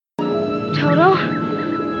Toto.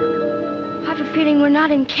 I have a feeling we're not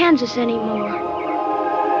in Kansas anymore.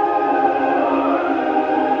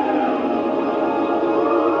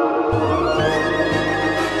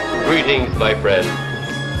 Greetings, my friend.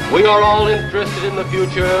 We are all interested in the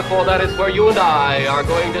future, for that is where you and I are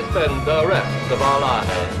going to spend the rest of our lives.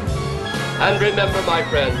 And remember, my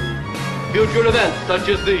friend, future events such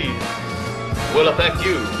as these will affect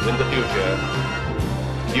you in the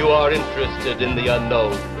future. You are interested in the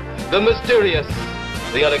unknown, the mysterious,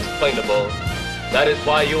 the unexplainable. That is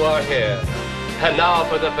why you are here. And now,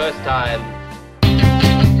 for the first time,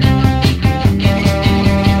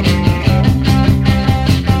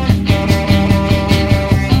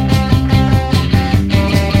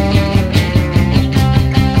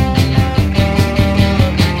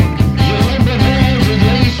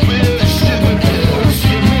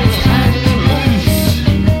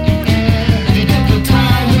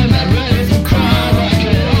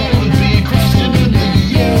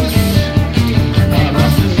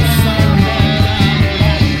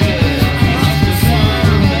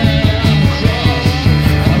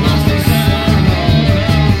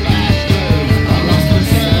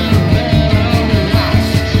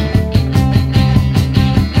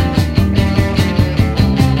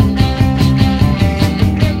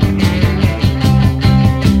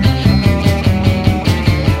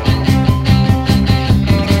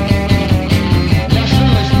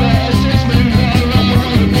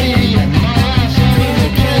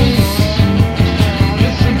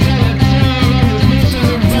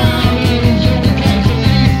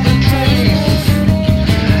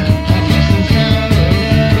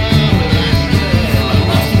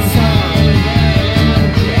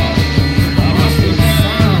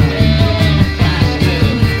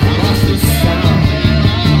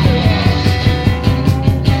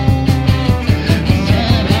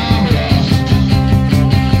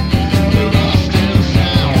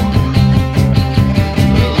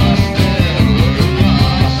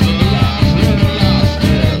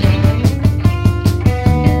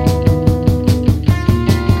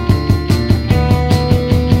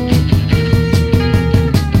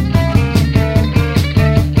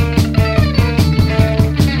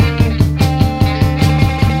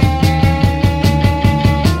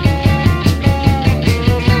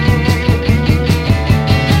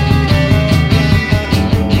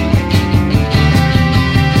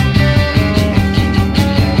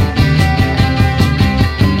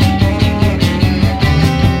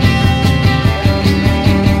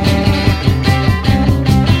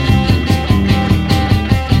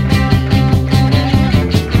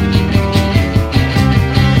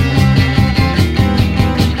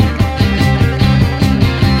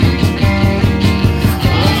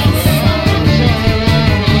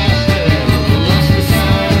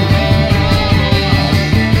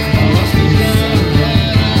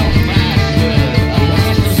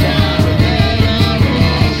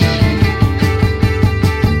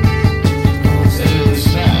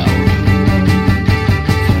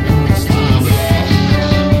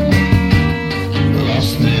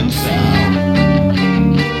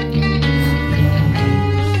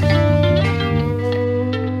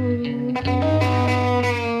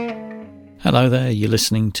 Hello there, you're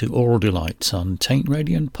listening to Aural Delights on Taint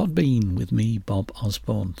Radio and Podbean with me, Bob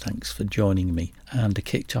Osborne. Thanks for joining me. And I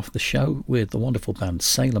kicked off the show with the wonderful band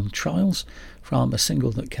Salem Trials from a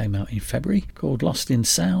single that came out in February called Lost in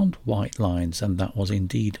Sound, White Lines, and that was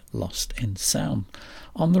indeed Lost in Sound.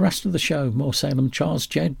 On the rest of the show, more Salem Trials,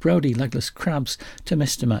 Jed Brody, Legless Crabs, to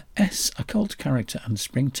Mr. S, a cult character and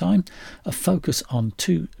Springtime, a focus on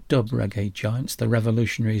two dub reggae giants, the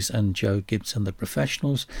Revolutionaries and Joe Gibson, the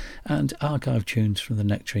Professionals, and archive tunes from the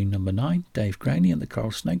Nectarine No. 9, Dave Graney and the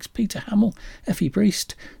Coral Snakes, Peter Hamill, Effie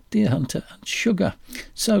Priest, Deer Hunter and Sugar.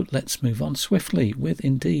 So let's move on swiftly with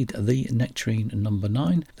indeed the Nectarine No.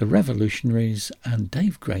 9, the Revolutionaries and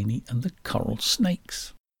Dave Graney and the Coral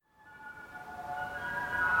Snakes.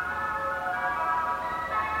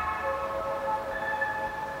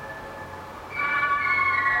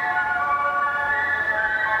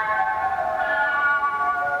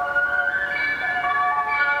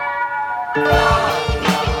 Seeking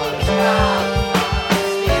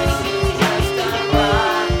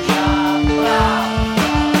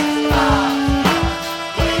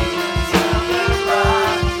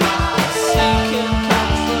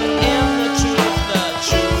comfort in the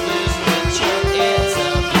truth.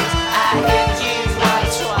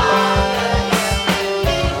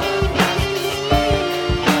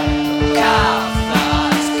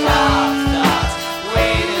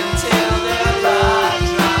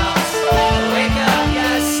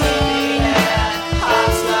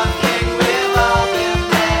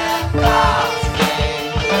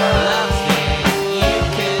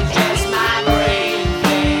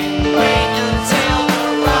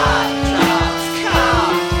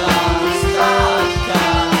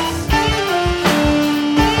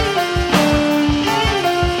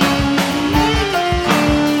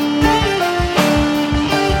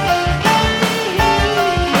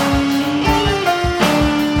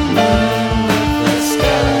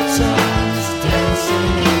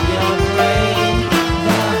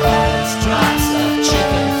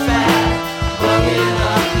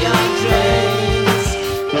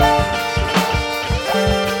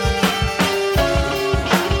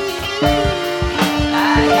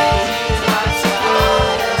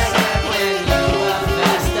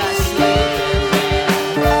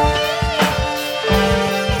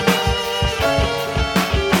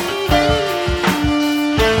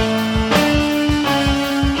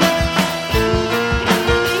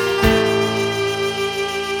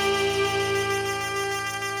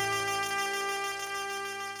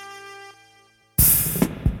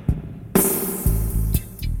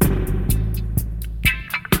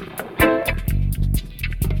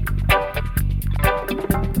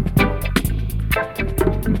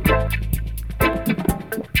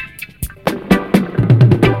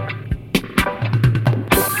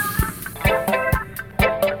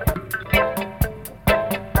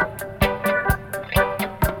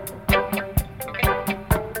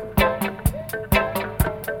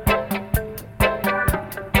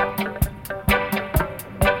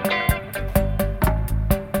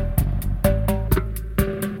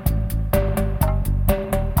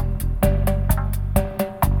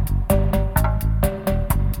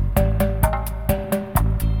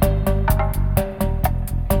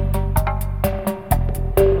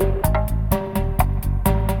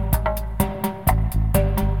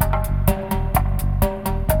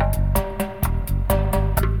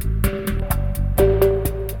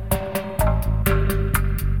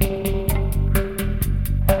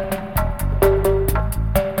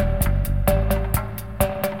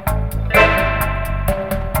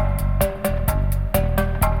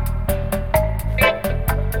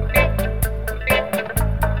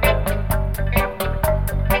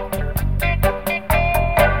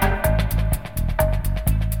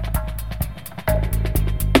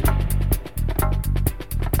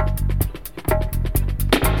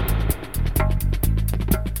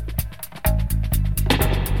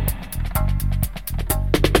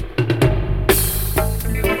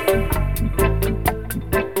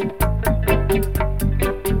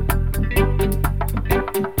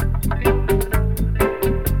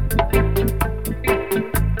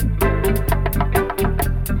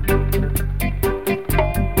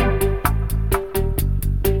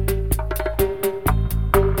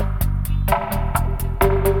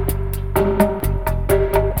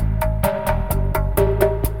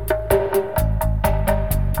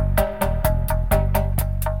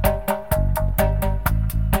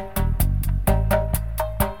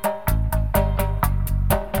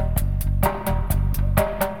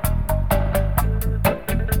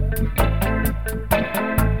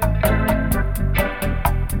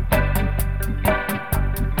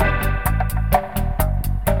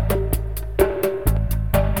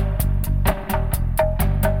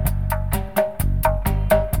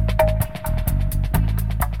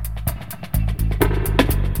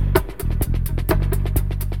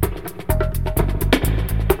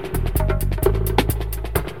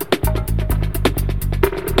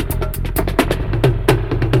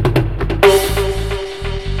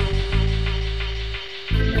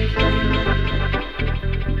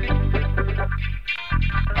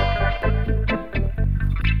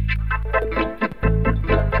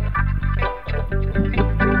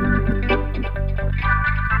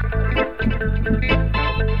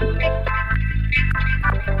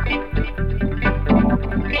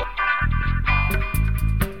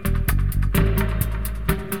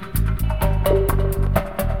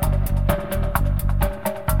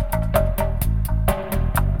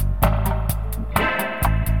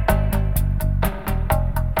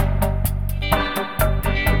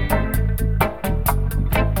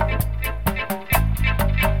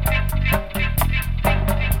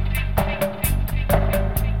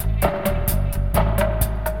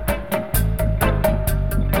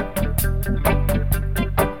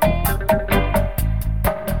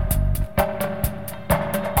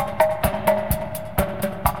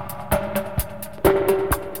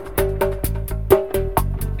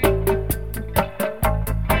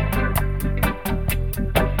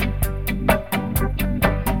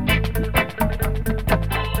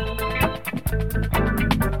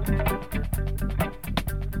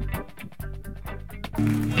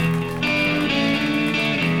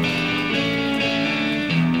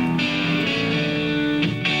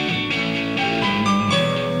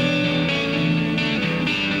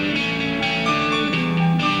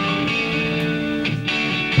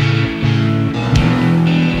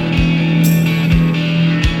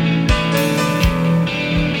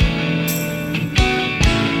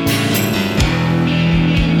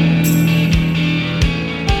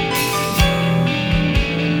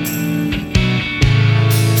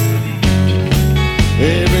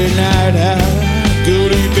 night out, go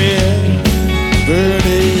to bed, burn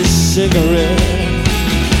a cigarette,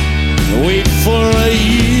 wait for a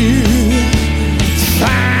year,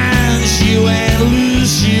 finds you and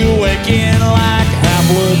lose you again like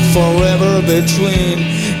Hamlet forever between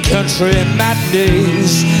country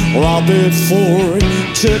matinees. Robert Ford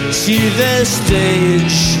took to the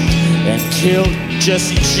stage and killed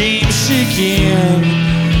Jesse James again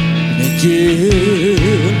and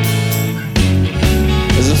again.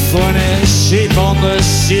 There's a funny shape on the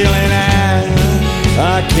ceiling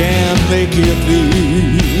I can't make it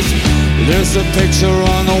move. There's a picture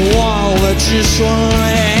on the wall that just won't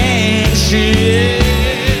hang shit.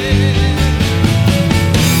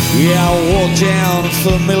 Yeah, I walk down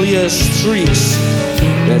familiar streets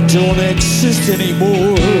that don't exist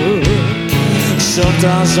anymore.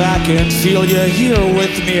 Sometimes I can feel you here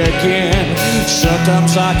with me again.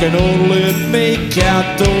 Sometimes I can only make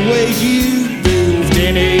out the way you moved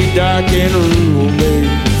in a darkened room.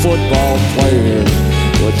 A football player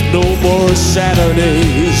with no more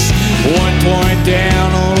Saturdays. 1 point down,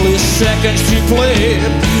 only seconds to play.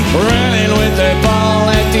 Running with the ball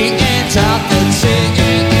at the end of the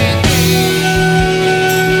team.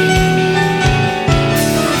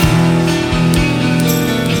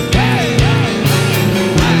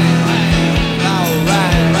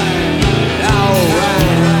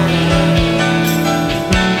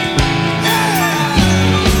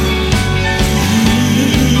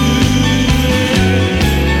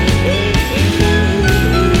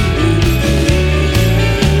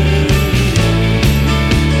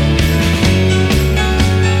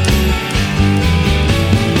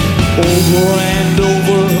 Over and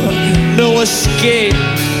over, no escape.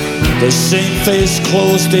 The same face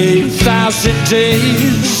closed 1,000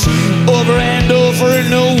 days. Over and over,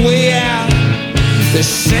 no way out. The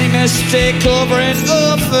same mistake over and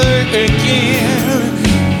over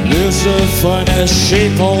again. There's a funny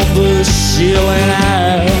shape on the ceiling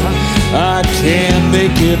I can't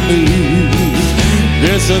make it move.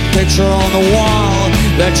 There's a picture on the wall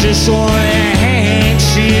that just won't hang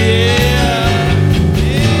shit.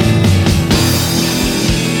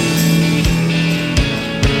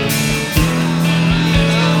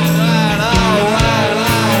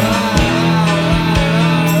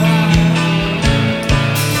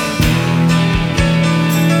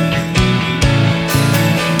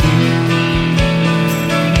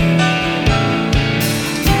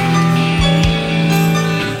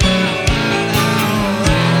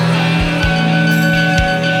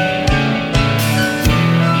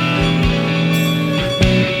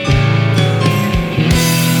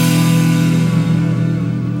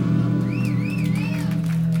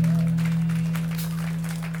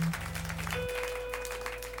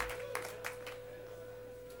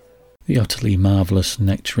 The utterly marvellous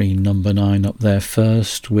Nectarine number 9 up there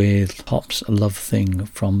first with Pop's Love Thing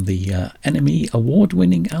from the Enemy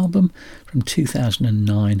award-winning album from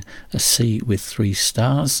 2009, A Sea with 3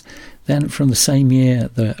 Stars. Then from the same year,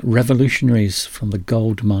 the Revolutionaries from the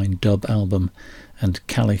Goldmine dub album and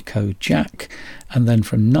Calico Jack. And then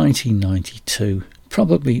from 1992,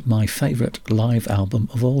 probably my favourite live album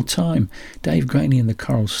of all time, Dave Graney and the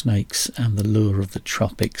Coral Snakes and The Lure of the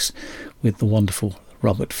Tropics, with the wonderful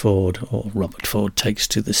Robert Ford, or Robert Ford Takes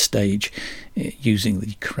to the Stage, using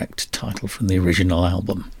the correct title from the original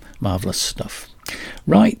album. Marvellous stuff.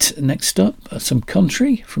 Right, next up, some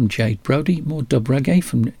country from Jade Brody, more dub reggae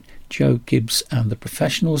from Joe Gibbs and the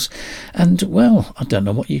Professionals, and, well, I don't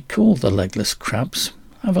know what you'd call the Legless Crabs.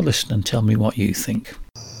 Have a listen and tell me what you think.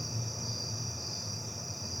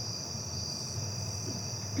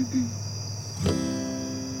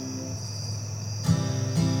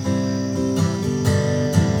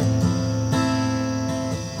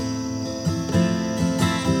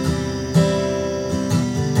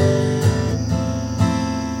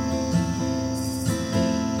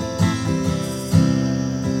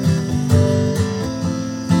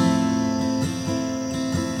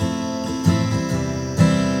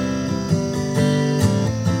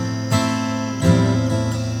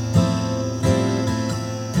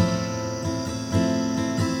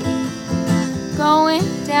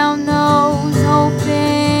 Down those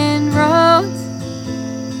open roads,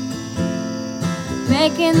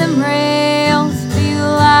 making them rails feel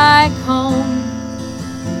like home.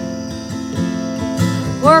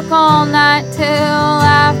 Work all night till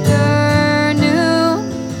afternoon,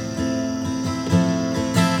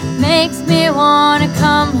 makes me wanna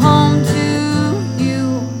come home to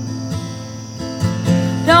you.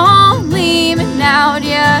 Don't leave me now,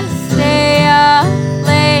 just stay up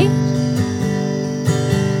late,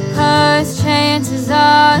 'cause chances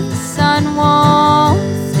are the sun won't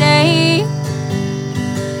stay.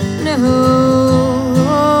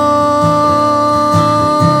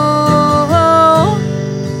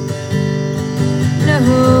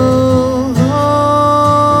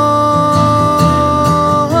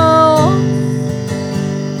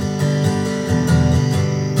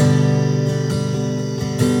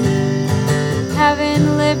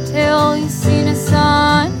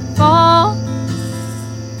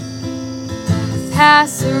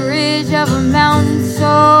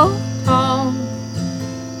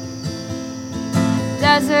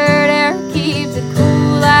 desert air keeps it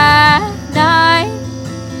cool at night.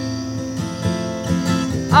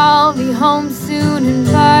 I'll be home soon and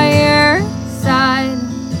by your side.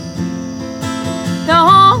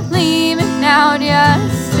 Don't leave me now,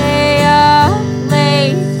 just stay up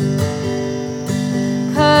late,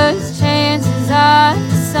 'cause chances are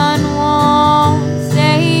the sun won't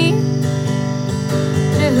stay.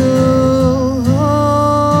 No.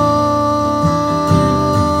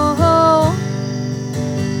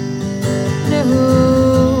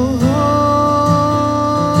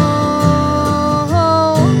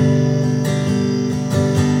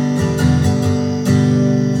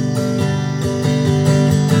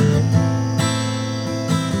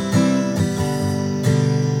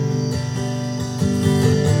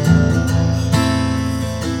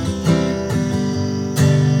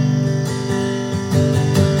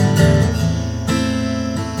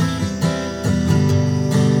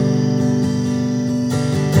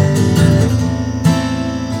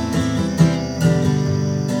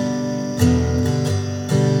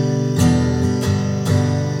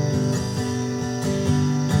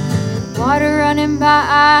 Water running by,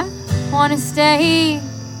 I wanna stay.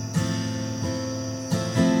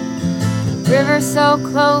 River so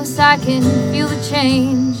close, I can feel the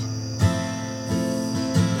change.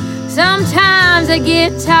 Sometimes I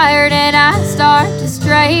get tired and I start to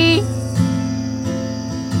stray,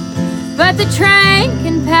 but the train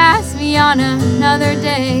can pass me on another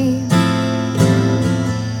day.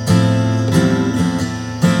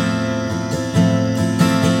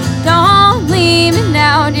 Don't leave me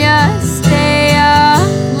now, just stay up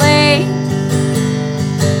late,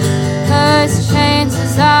 'cause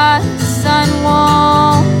chances are the sun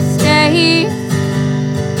won't stay.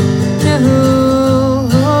 No. No.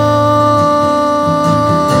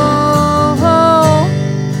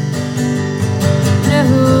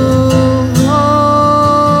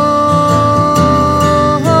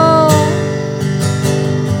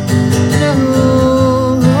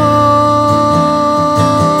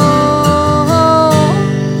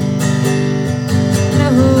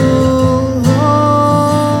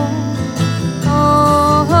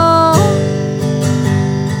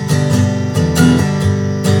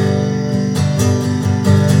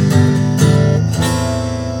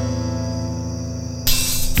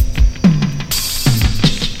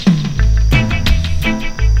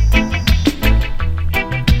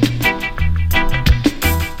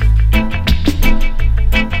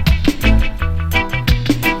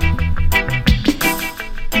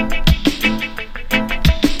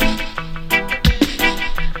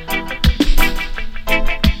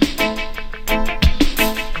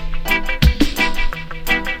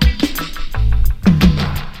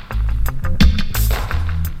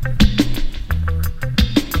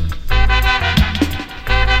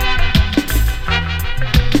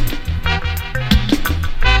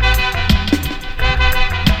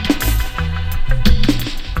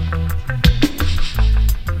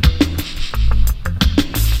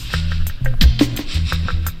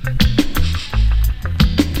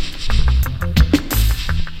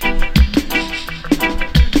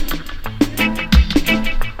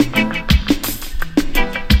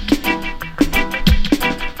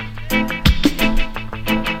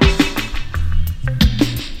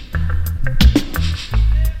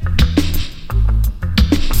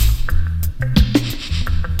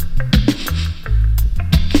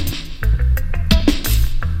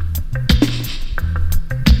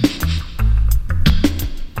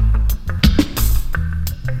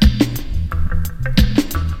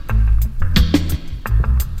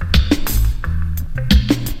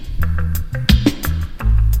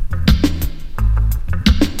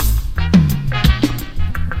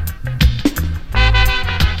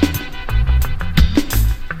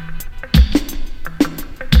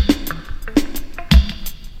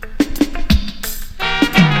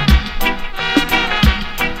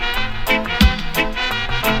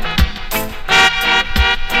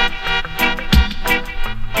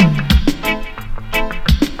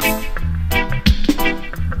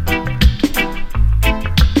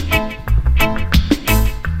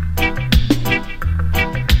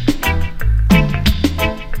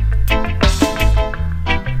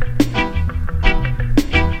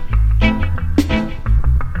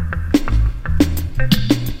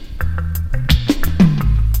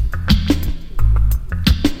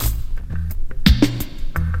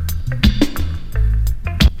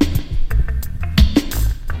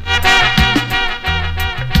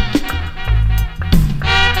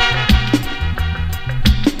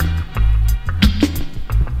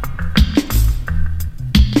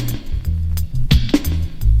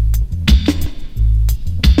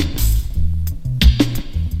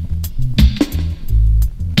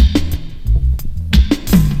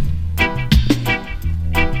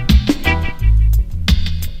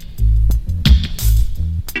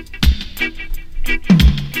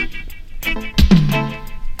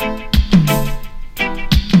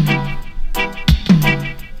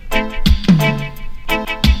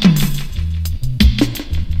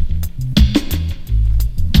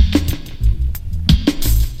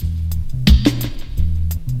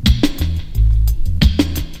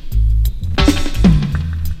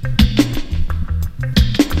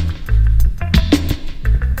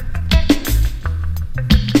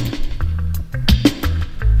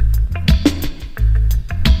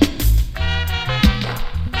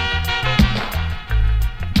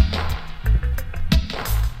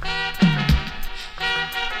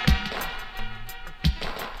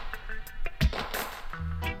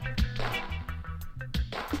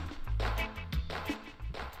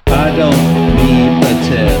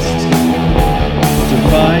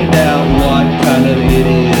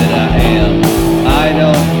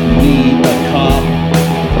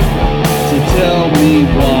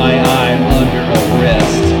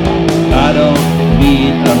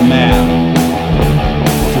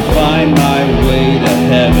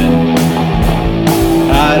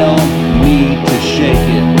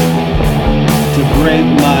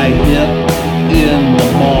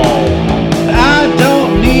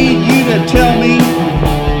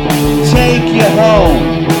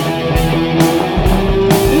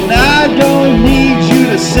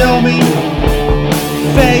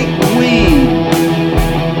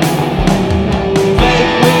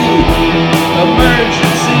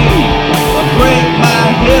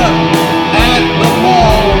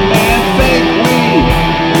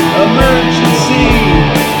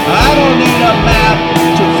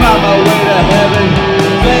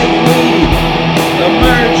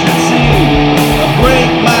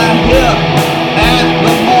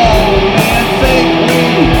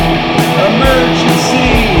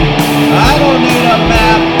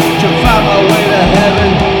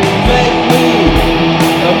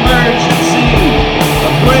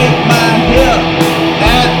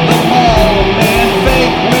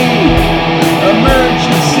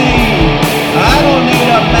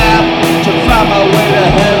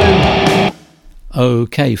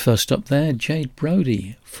 Okay, first up there, Jade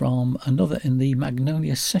Brody from another in the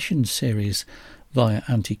Magnolia Sessions series via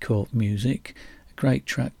Anticorp Music. A great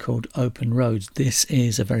track called Open Roads. This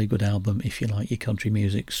is a very good album if you like your country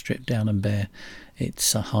music stripped down and bare.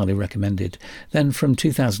 It's highly recommended. Then from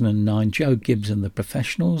 2009, Joe Gibbs and the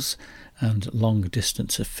Professionals and Long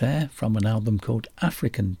Distance Affair from an album called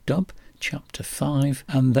African Dub, Chapter 5.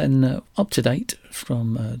 And then up to date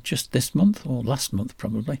from just this month, or last month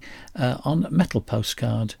probably, on Metal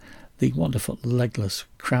Postcard, the wonderful Legless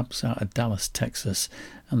Crabs out of Dallas, Texas,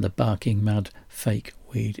 and the Barking Mad Fake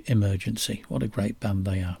Weed Emergency. What a great band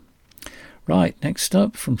they are. Right, next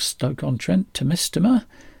up from Stoke-on-Trent, Temistema,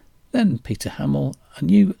 then Peter Hamill, a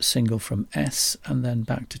new single from S, and then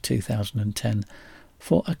back to 2010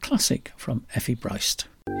 for a classic from Effie Bryst.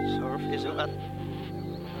 Surf is a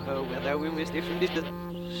whether we miss different distance.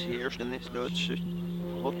 Here's the next Dutch.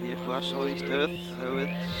 What we have was all is tough. So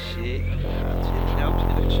it's now to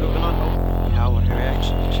the so on. How a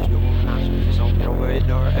reaction to the woman has been something over it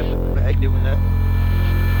or ever back doing that.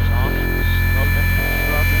 Was on. Not that.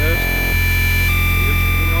 Throughout the dust.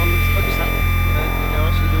 Here's all the stuff is that. You know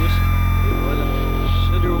what she does.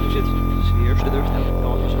 So do it. Here's the dust.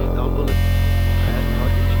 Now so down bullet. And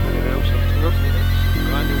not is for the rose of the roof.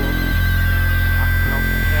 Around the wall.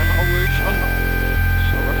 Always on.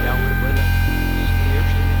 So we're down with the bullet.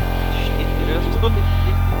 Here's the rest of it.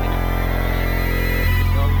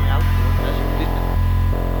 Going out. As you did.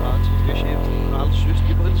 Als je dus hebt. Als je dus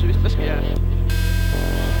die bullet zo is best ja.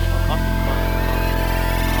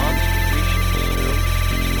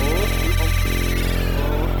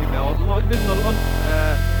 Ik ben nog aan.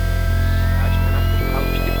 Als je naar de hout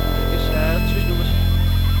stipt is het zo doen we.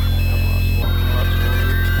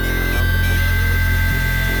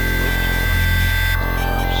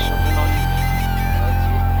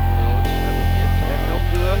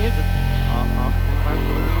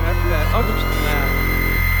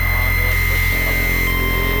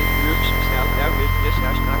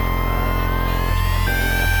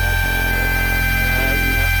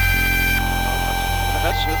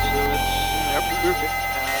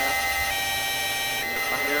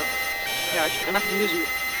 Ja, als je er nacht in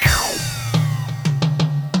de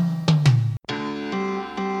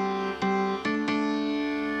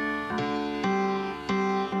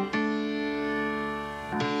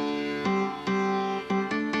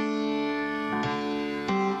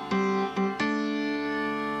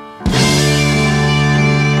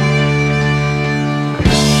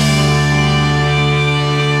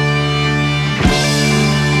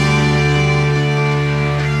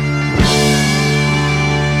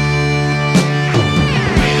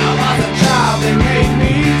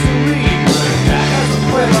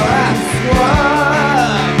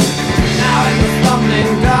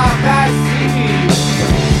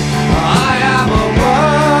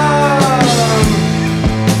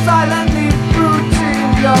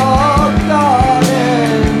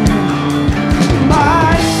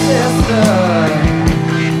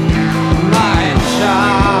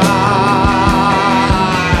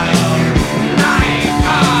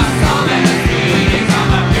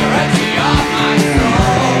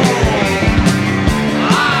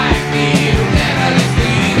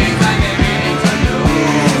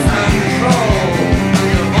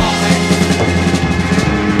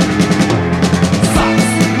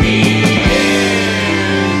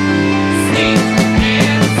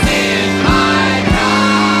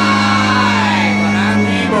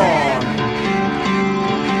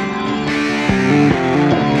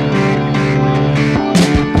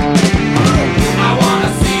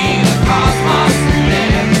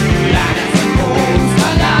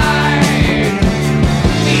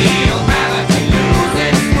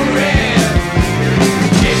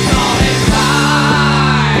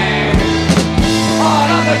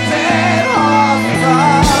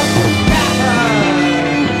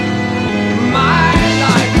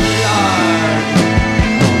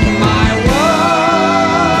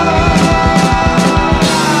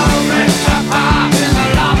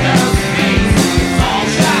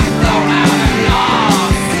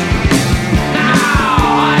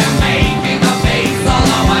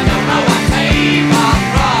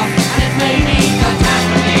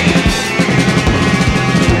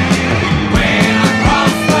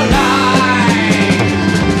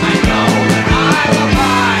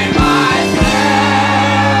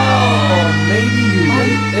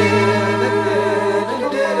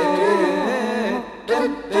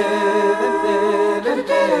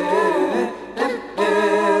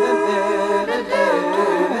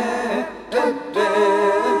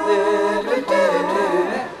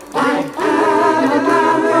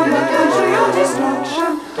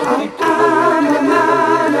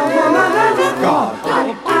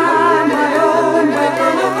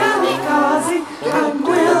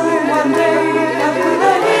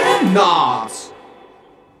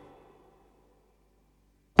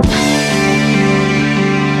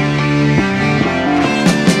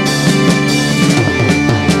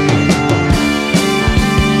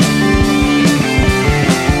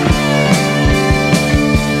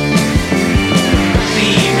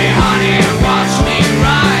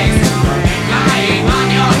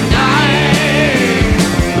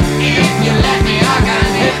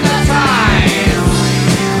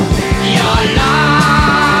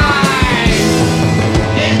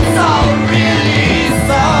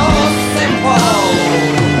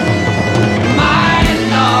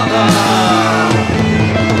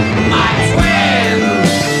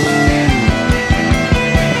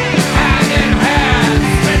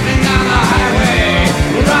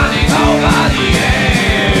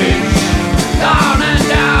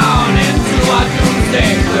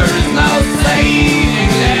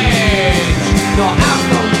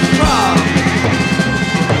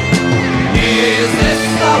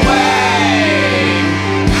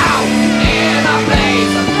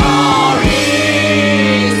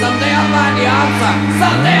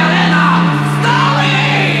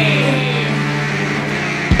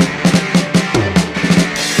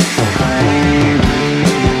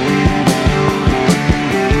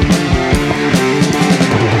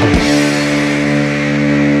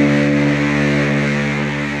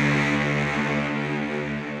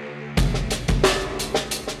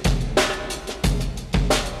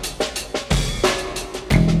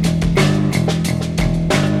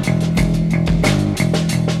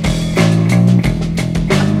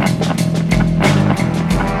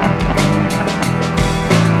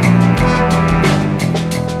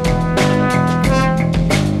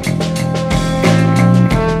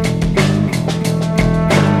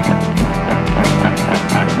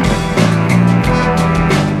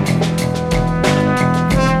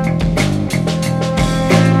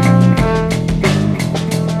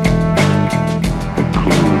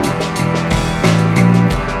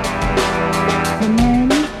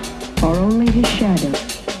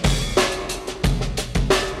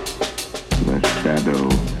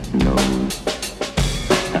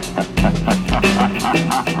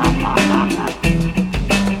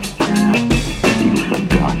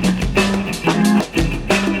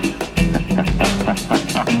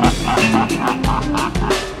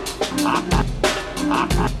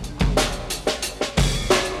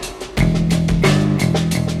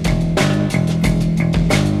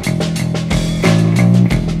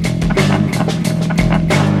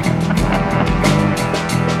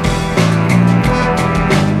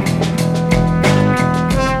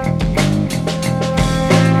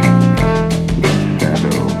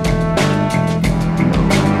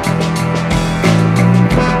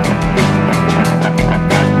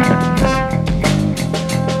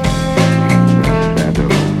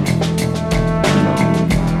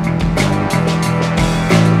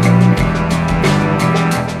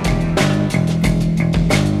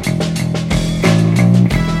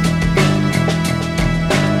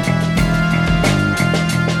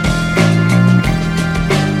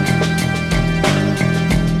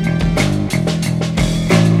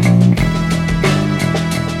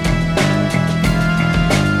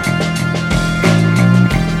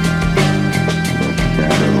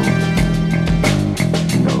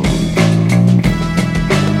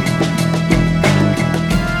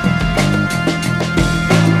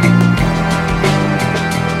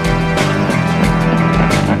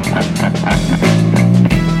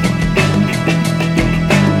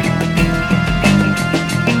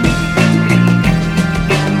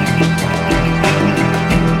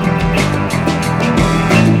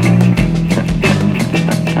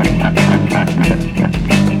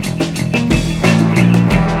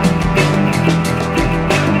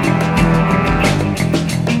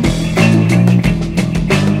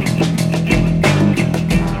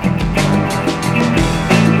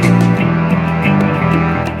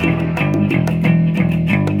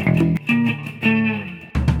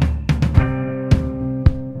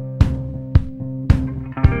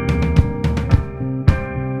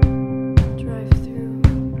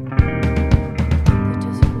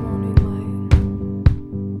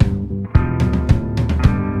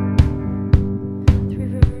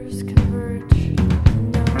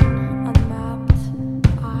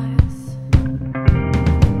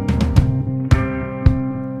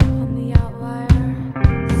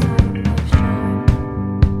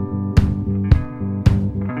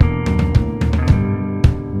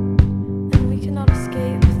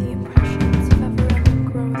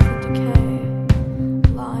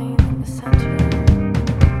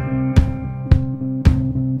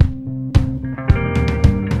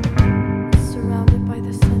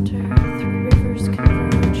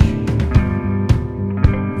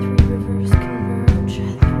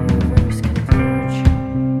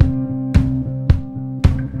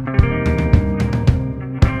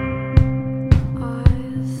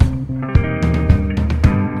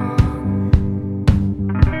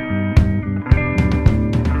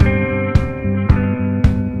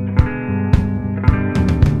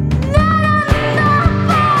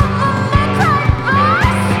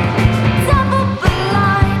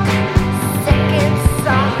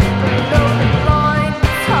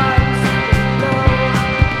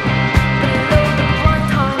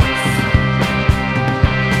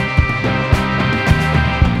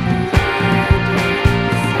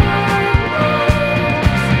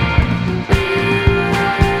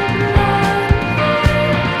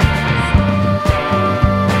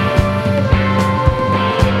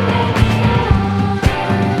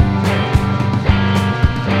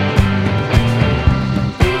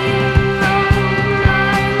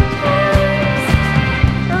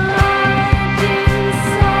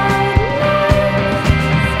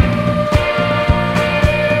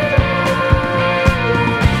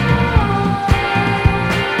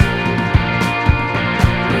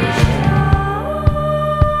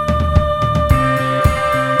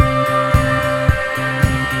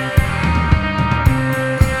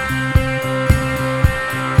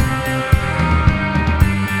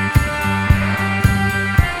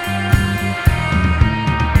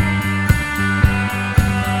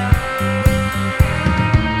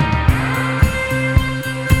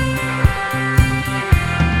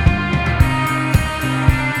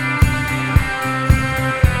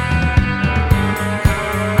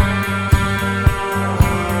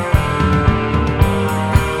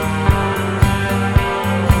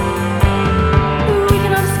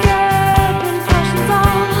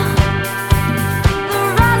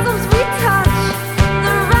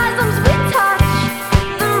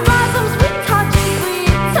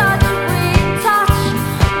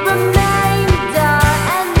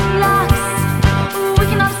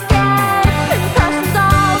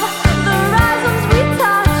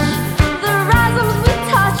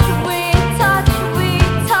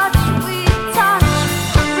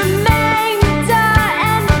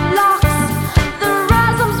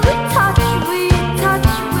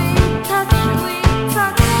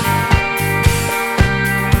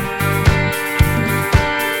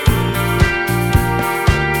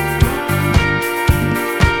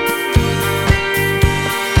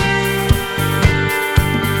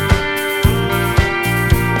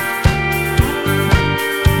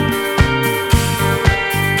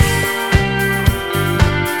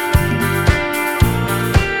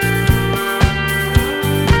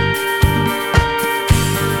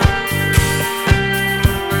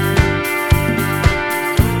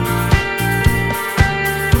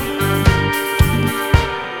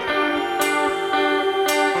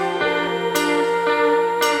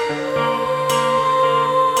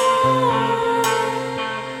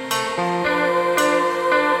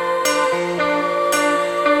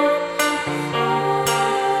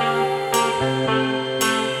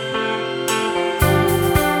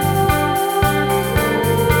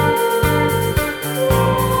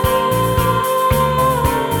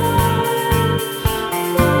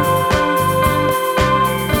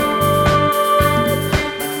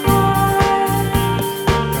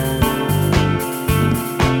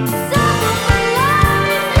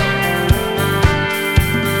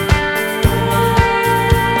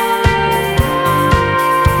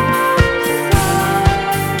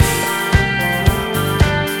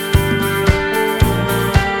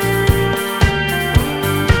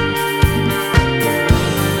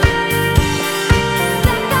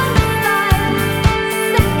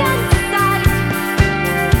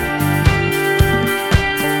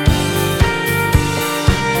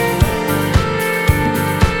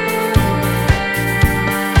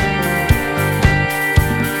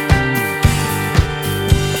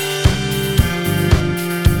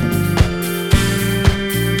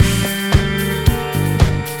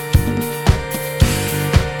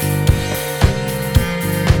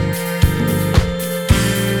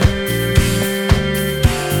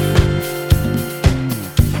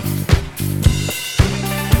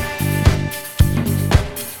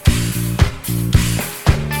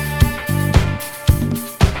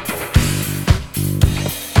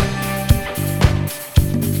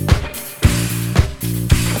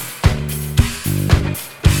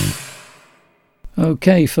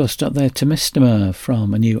Okay, first up there, Temistima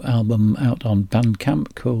from a new album out on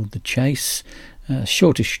Bandcamp called The Chase. A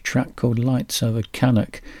shortish track called Lights Over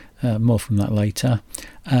Cannock. More from that later.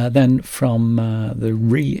 Then from the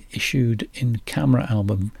reissued In Camera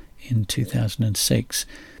album in 2006,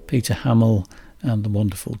 Peter Hamill and the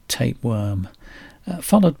wonderful Tapeworm.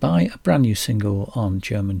 Followed by a brand new single on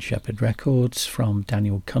German Shepherd Records from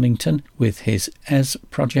Daniel Cunnington with his Ez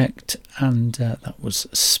project, and that was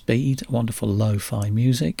Speed, wonderful lo-fi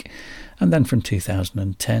music. And then from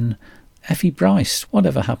 2010, Effie Bryce,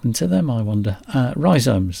 whatever happened to them, I wonder.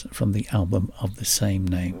 Rhizomes from the album of the same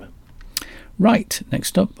name. Right,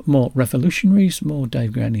 next up, more Revolutionaries, more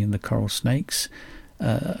Dave Graney and the Coral Snakes,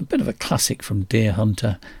 a bit of a classic from Deer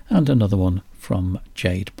Hunter, and another one from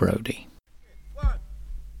Jade Brody.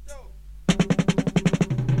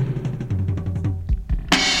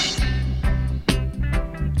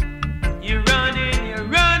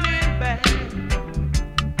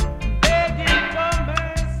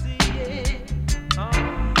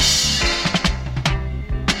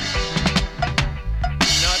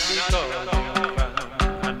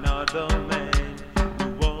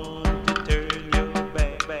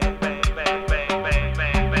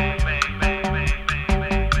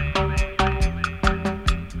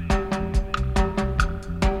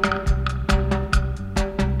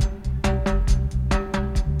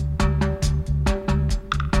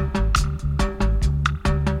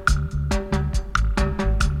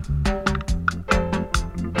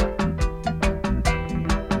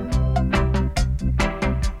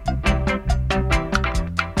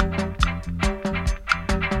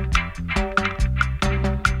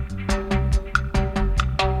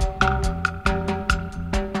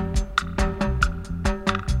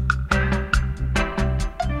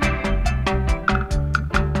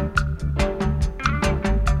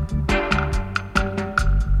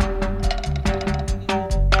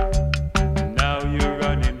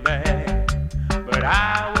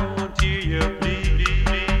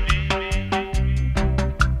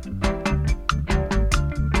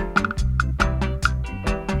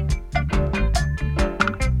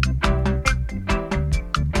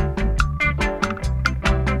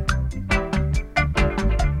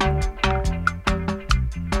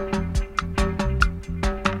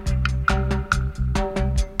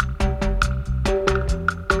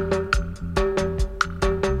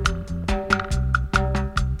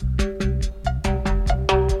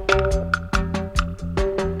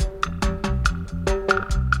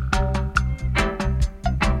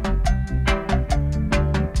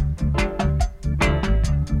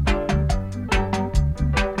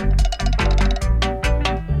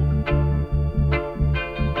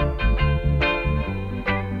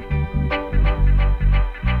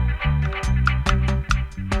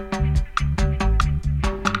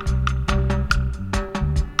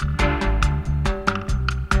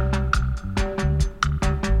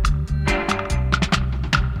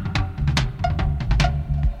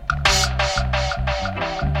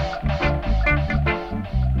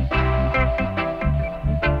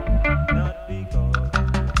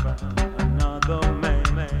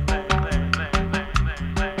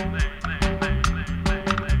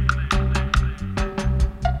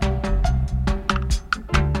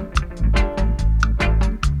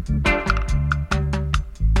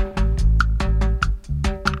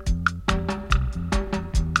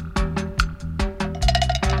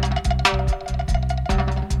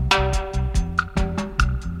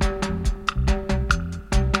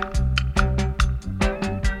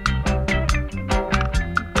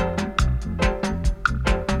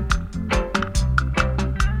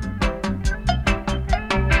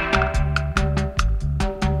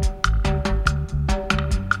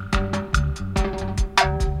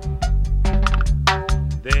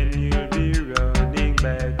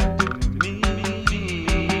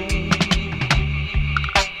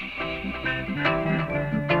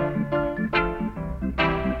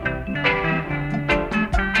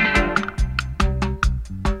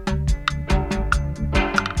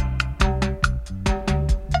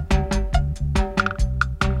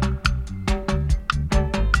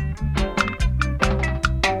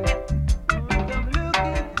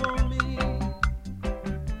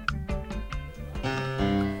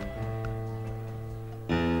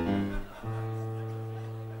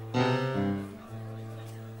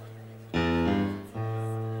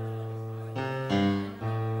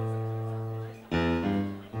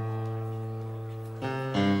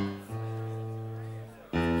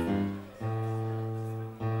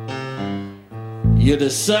 You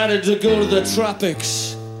decided to go to the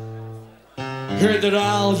tropics. Heard that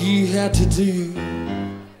all you had to do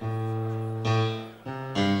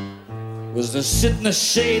was to sit in the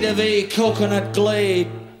shade of a coconut glade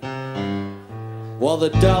while the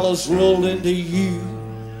dollars rolled into you.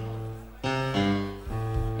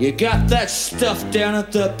 You got that stuff down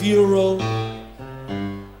at the bureau.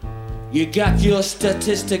 You got your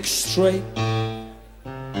statistics straight.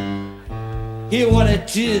 Hear what I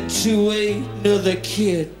did to another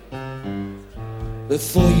kid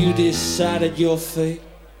before you decided your fate.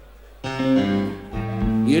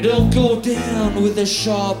 You don't go down with a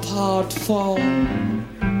sharp, hard fall.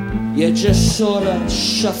 You just sorta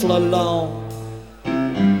shuffle along,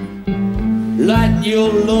 lighten your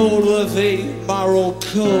load with a moral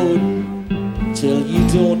code till you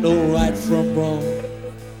don't know right from wrong.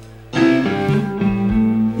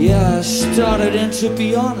 Yeah, I started in, to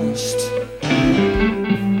be honest,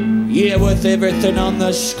 yeah, with everything on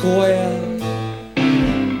the square.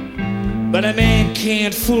 But a man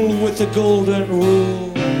can't fool with the golden rule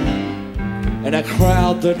and a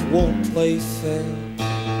crowd that won't play fair.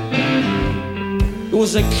 It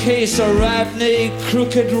was a case of riding a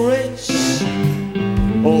crooked race,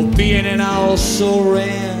 or being an owl so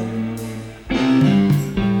ran.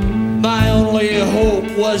 My only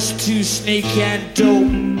hope was to sneak and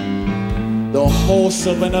dope the horse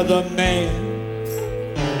of another man.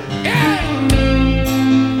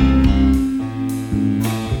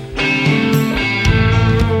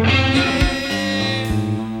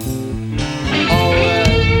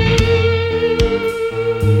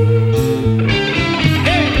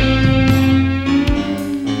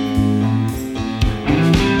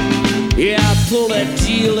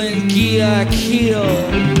 I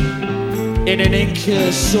killed in an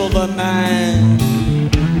Inca silver mine.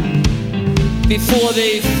 Before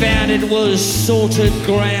they found it was salted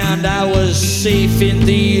ground, I was safe in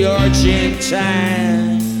the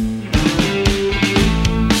Argentine.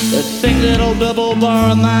 The thing that'll double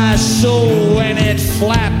bar my soul when it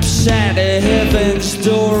flaps at heaven's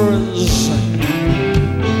doors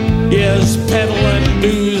is peddling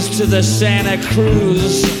booze to the Santa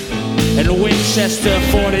Cruz and Winchester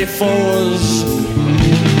 44s.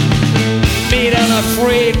 Made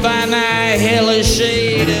unafraid by my hellish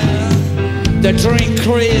shade, the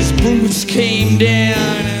drink-crazed brutes came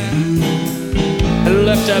down and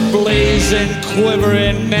left a blazing,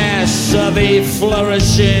 quivering mass of a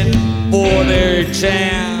flourishing border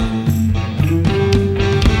town.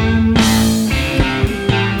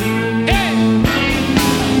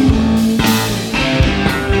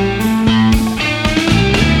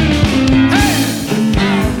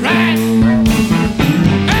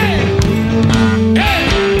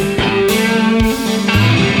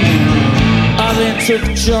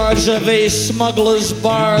 Took charge of a smuggler's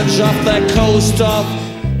barge off the coast of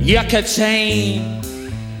Yucatan.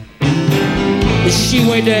 She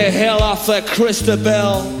went to hell off the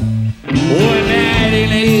Cristobal one night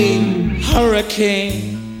in a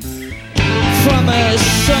hurricane. From a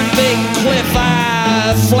sun-baked cliff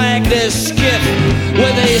I flagged a skiff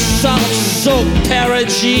with a salt-soaked pair of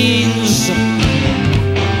jeans.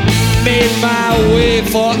 Made my way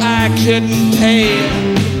for I couldn't pay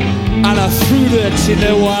on a fruiter to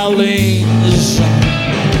New Orleans.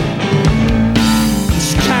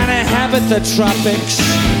 It's kinda habit, the tropics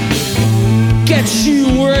gets you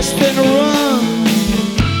worse than rum.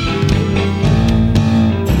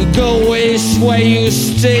 You go west where you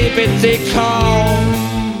stay, but they call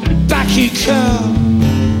back you come.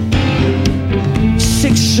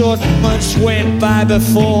 6 short months went by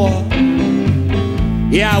before,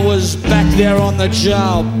 yeah, I was back there on the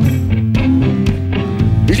job,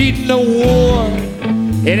 leading a war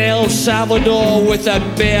in El Salvador with a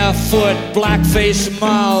barefoot blackface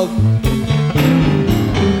mob.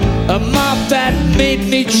 A mob that made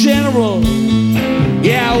me general.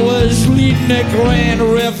 Yeah, I was leading a grand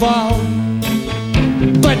revolt,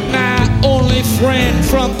 but my only friend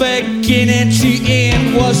from beginning to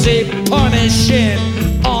end was a punishing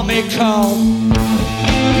army call.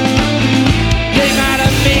 They might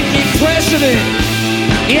have made me president,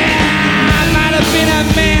 yeah, been a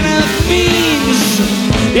man of means,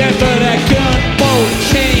 yeah, but a gunboat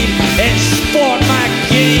came and spoiled my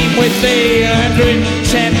game with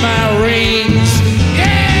 110 Marines.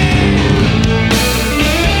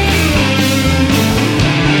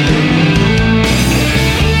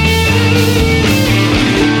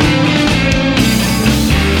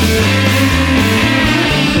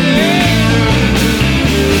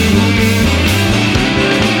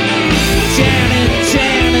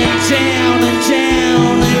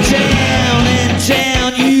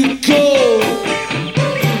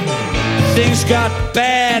 Got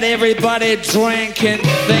bad, everybody drank and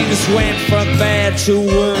things went from bad to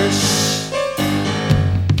worse.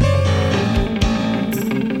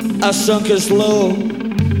 I sunk as low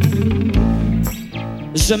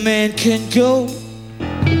as a man can go.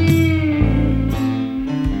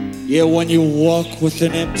 Yeah, when you walk with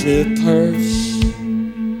an empty purse.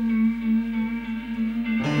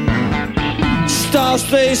 Stars,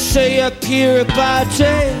 they say, appear by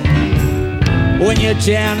day when you're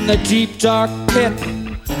down in the deep dark pit.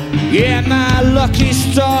 Yeah, my lucky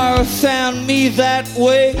star found me that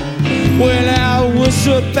way when I was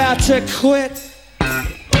about to quit.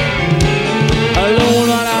 Alone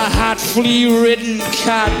on a hot flea-ridden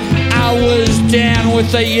cot, I was down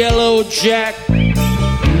with a yellow jack.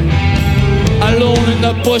 Alone in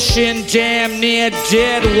the bush and damn near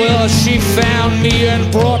dead. Well, she found me and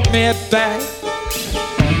brought me back.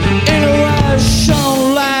 In her eyes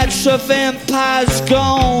shone lights of empires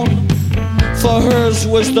gone, for hers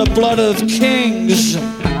was the blood of kings.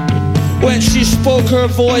 When she spoke, her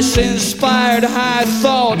voice inspired high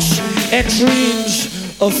thoughts and dreams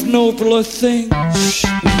of nobler things.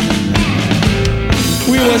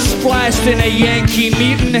 We were spliced in a Yankee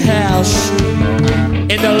meeting house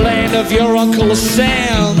in the land of your Uncle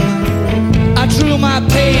Sam. I drew my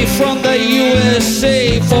pay from the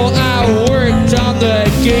USA, for I worked on the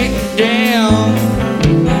getting down.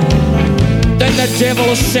 Then the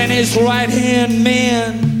devil sent his right-hand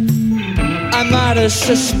man. I might have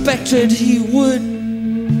suspected he would.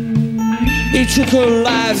 He took her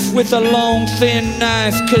life with a long, thin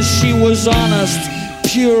knife, 'cause she was honest,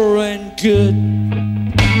 pure and good.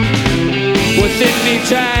 Within me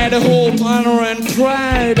died hope, honor, and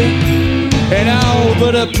pride, and all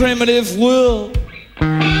but a primitive will.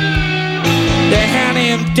 They hunt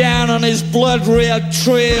him down on his blood-red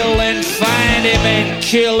trail and find him and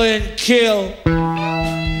kill and kill.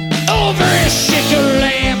 Over his sicker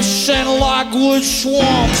lamps and logwood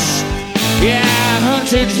swamps, yeah, I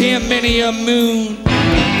hunted him many a moon.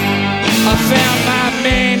 I found my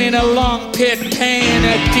man in a long pit pan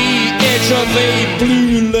at the edge of a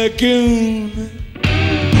blue lagoon.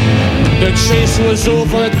 The chase was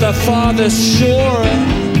over at the farthest shore.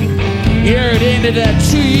 Yeah, it ended a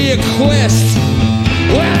 2-year quest.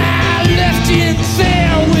 Well, I left him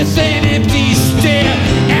there with an empty stare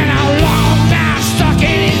and a long knife stuck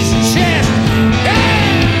in his chest.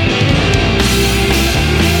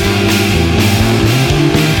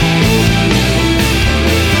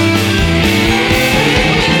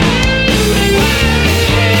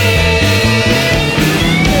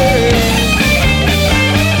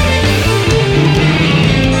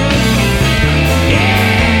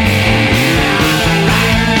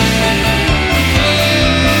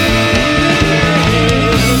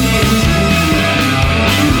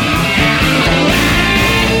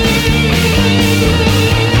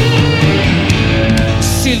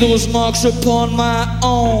 Those marks upon my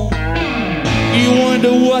arm, you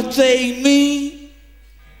wonder what they mean?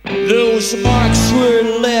 Those marks were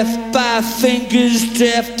left by fingers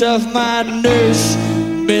deft of my nurse,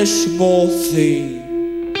 Miss Morphine.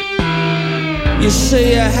 You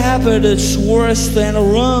say a habit is worse than a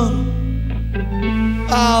run.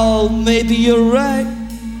 Oh, maybe you're right.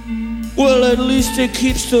 Well, at least it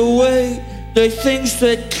keeps away the things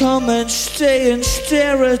that come and stay and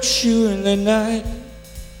stare at you in the night.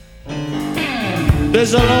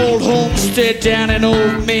 There's an old homestead down in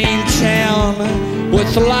old Main Town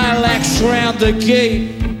with lilacs round the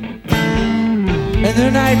gate, and the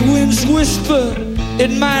night winds whisper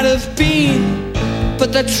it might have been,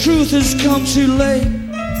 but the truth has come too late.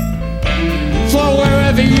 For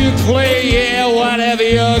wherever you play, yeah, whatever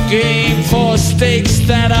your game, for stakes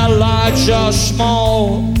that are large or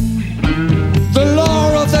small, the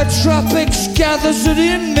law of the tropics gathers it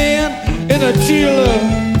in, man, and a dealer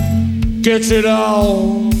gets it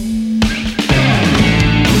all.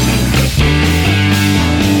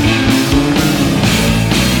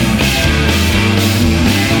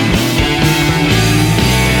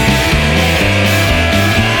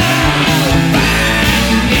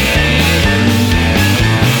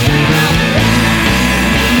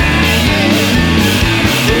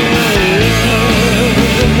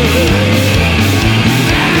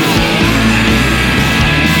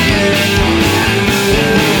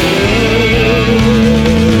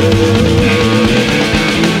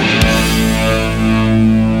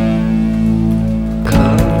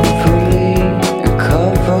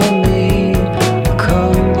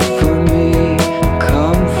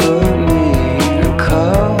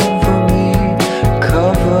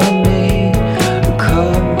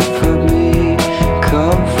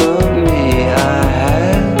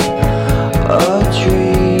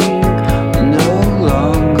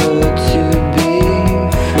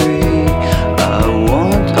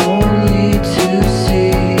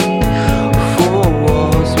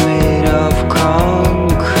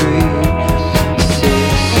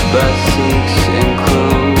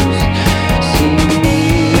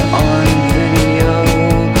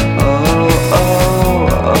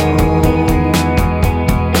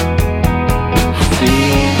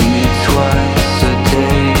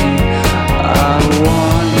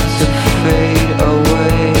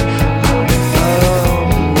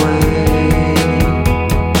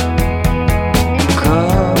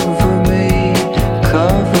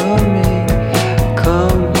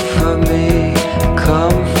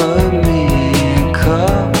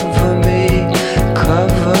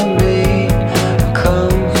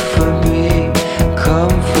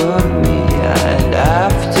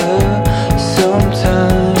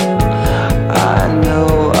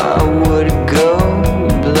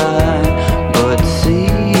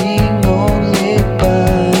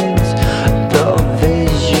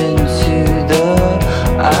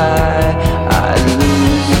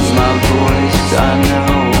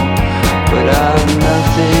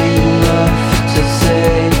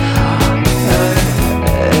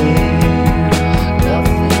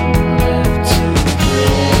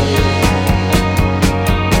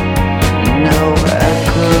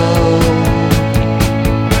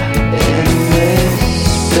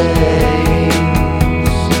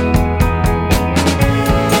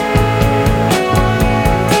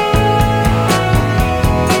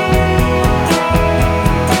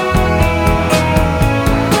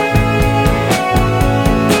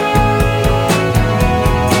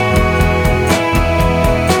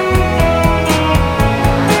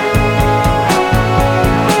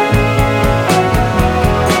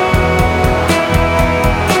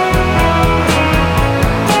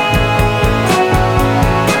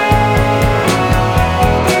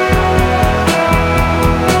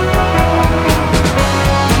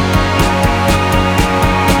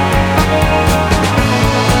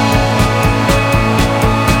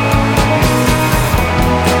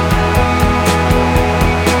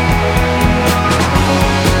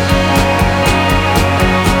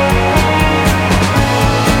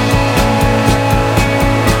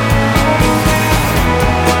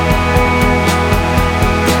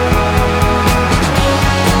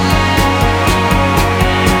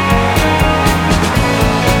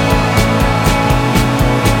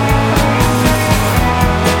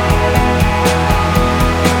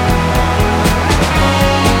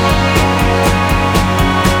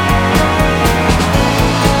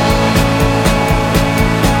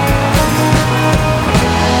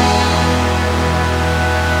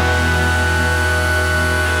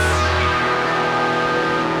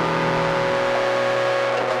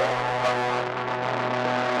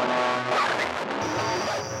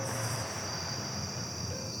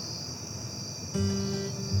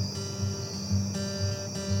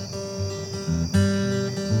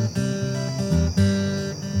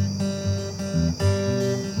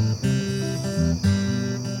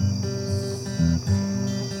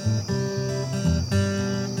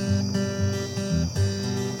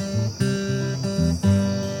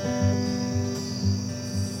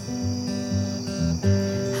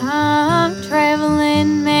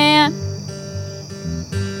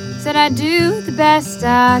 do the best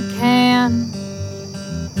I can.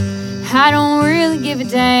 I don't really give a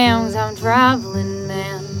damn, 'cause I'm traveling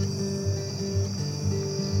man.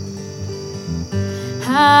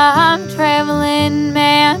 I'm traveling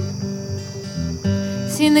man.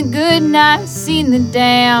 Seen the good and I've seen the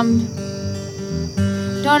damned.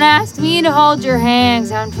 Don't ask me to hold your hand,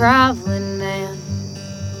 'cause I'm traveling man.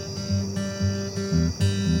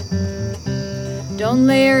 Don't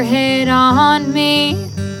lay your head on me.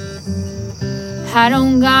 I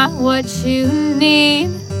don't got what you need.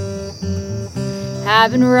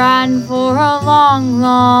 I've been riding for a long,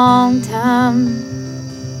 long time.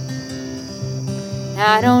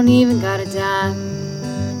 I don't even got a dime.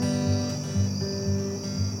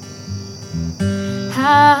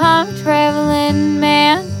 I'm traveling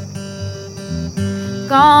man.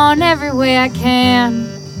 Gone every way I can.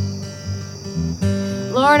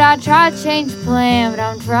 Lord, I tried to change the plan, but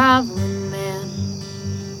I'm traveling man.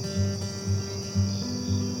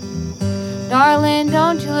 Darling,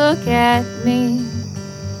 don't you look at me,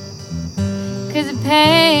 'cause it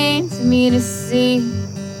pains me to see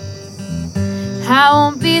I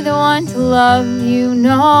won't be the one to love you,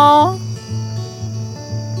 no.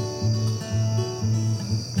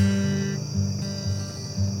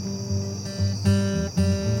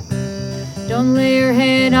 Don't lay your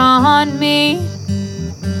head on me.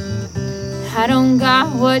 I don't got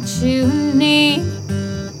what you need.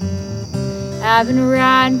 I've been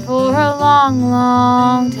riding for a long,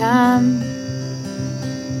 long time.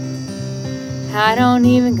 I don't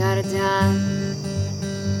even got a dime.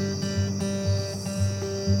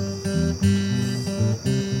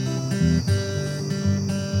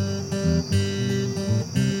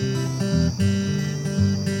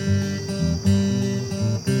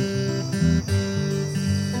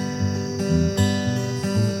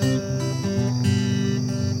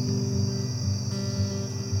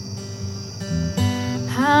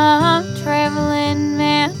 I'm traveling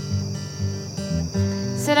man.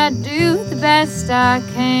 Said I do the best I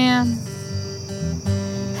can.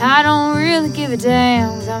 I don't really give a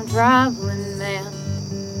damn, 'cause I'm traveling man.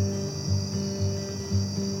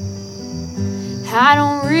 I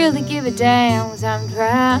don't really give a damn, 'cause I'm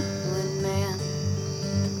traveling man.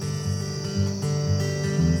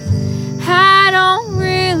 I don't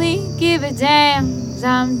really give a damn, 'cause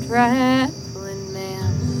I'm traveling man.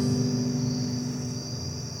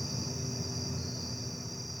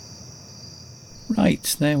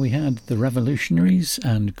 Right, there we had The Revolutionaries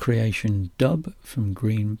and Creation Dub from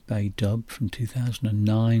Green Bay Dub from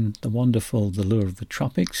 2009. The wonderful The Lure of the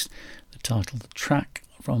Tropics, the title of the track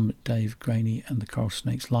from Dave Graney and the Coral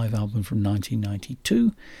Snakes live album from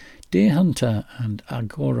 1992. Deer Hunter and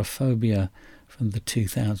Agoraphobia from the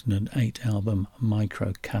 2008 album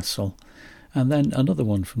Micro Castle. And then another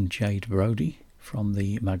one from Jade Brody from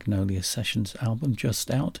the Magnolia Sessions album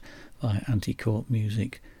just out via Anti-Court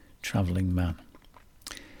Music, Travelling Man.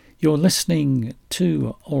 You're listening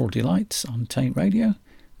to Aural Delights on Taint Radio.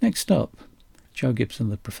 Next up, Joe Gibson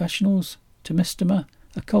The Professionals, Themystima,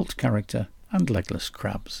 A Cult Character and Legless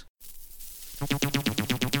Crabs.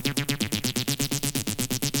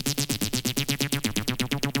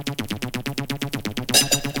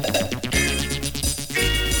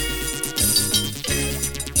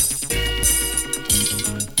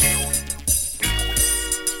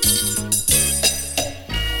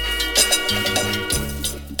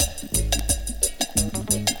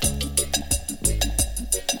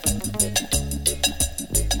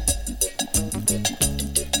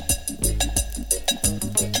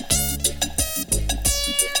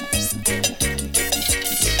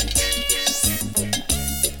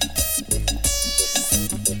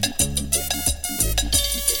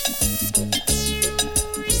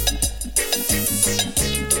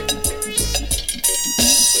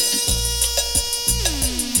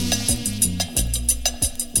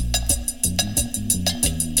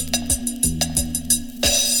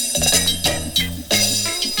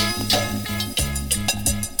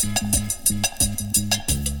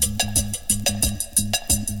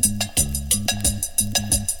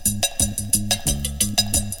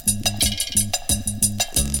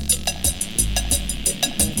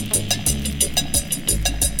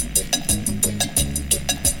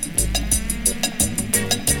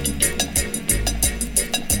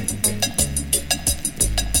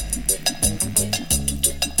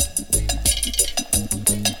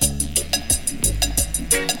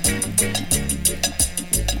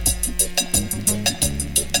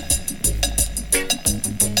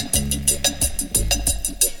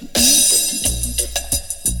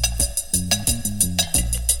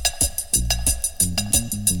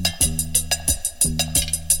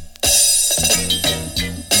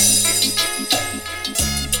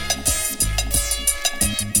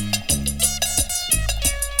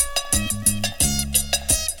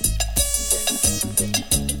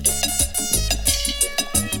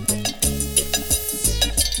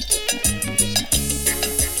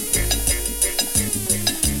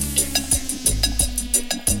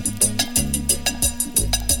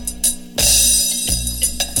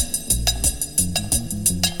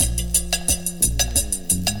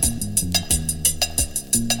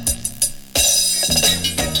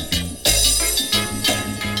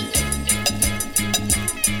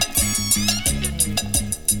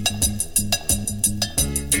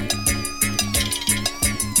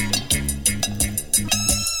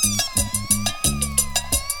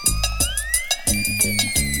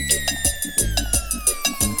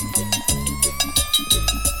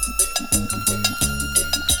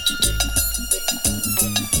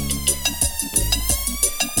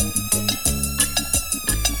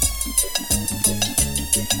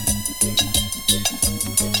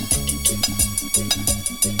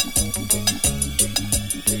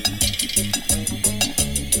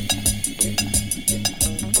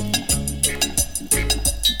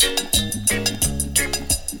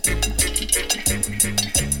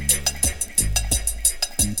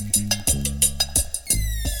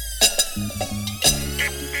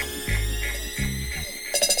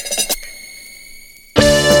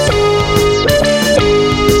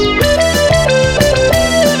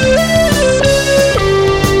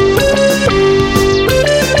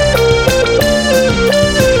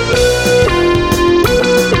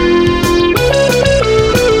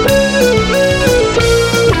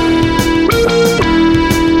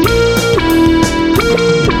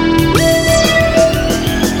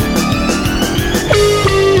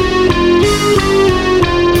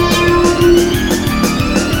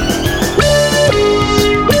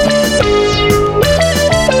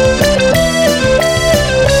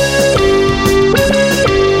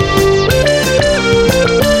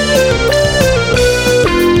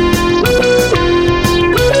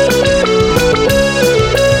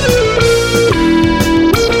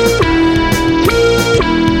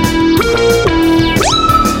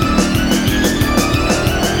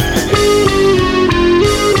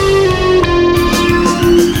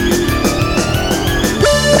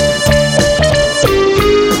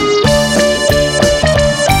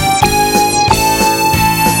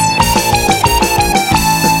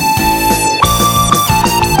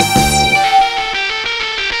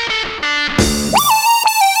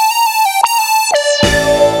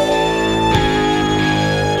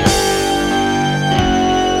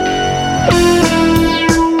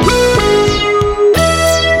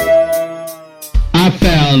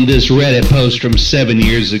 This Reddit post from 7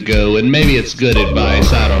 years ago, and maybe it's good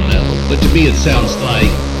advice, I don't know. But to me it sounds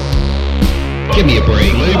like, give me a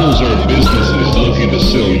break. Labels are businesses looking to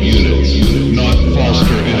sell units, not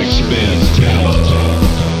foster and expand talent.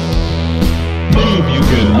 Prove you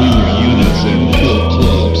can move units and fill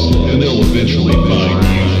clubs, and they'll eventually find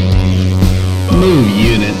you. Move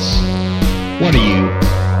units? What are you?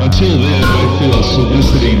 Until then, I feel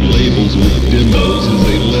soliciting labels with demos is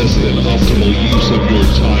a less than optimal use of your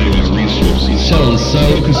time and resources.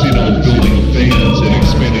 Focusing on building fans and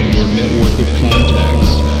expanding your network of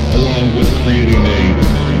contacts, along with creating a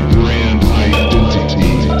brand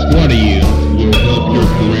identity. What are you? Will help your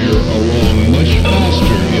career along much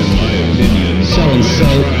faster, in my opinion.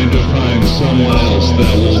 Trying to find someone else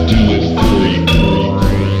that will do it for you.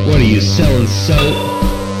 What are you, selling soap?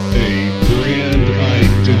 A brand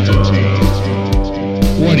identity.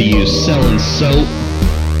 What are you, selling soap?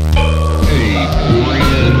 A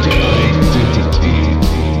brand identity.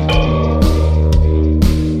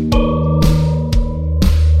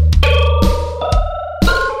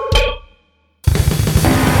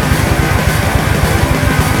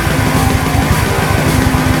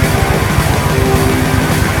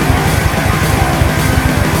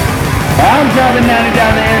 I'm driving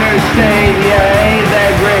down the interstate, yeah, ain't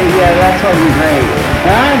that great, yeah, that's fucking great.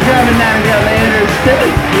 I'm driving down the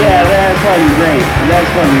interstate, yeah, that's fucking great, that's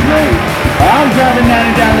fucking great. I'm driving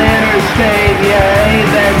down the interstate, yeah, ain't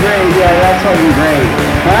that great, yeah, that's fucking great.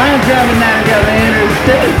 I'm driving down the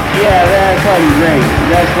interstate, yeah, that's fucking great,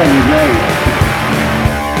 that's fucking great.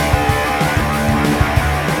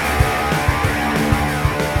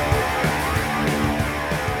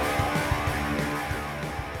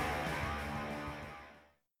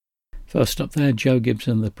 First up there, Joe Gibbs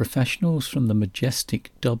and the Professionals from the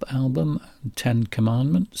Majestic dub album, 10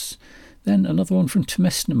 Commandments. Then another one from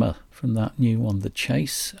Temesnima from that new one, The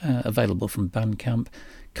Chase, available from Bandcamp.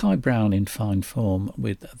 Kai Brown in fine form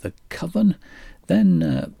with The Coven.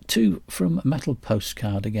 Then two from Metal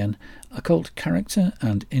Postcard again, Occult Character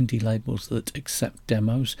and indie labels that accept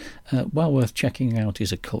demos. Well worth checking out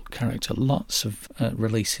is Occult Character. Lots of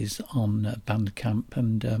releases on Bandcamp,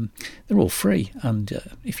 and they're all free, and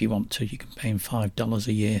if you want to, you can pay him $5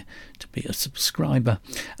 a year to be a subscriber.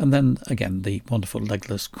 And then again, the wonderful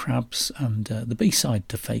Legless Crabs and the B-side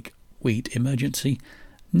to Fake Weed Emergency,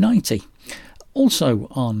 90. Also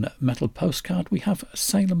on Metal Postcard we have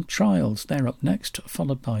Salem Trials. They're up next,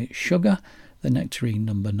 followed by Sugar, The Nectarine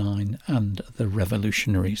No. 9 and The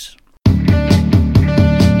Revolutionaries.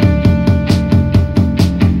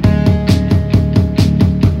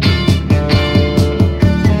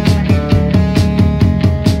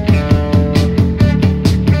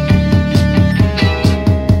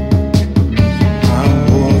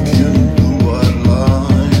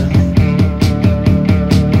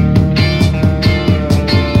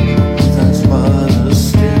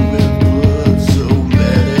 Stay with blood so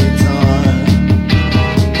many times.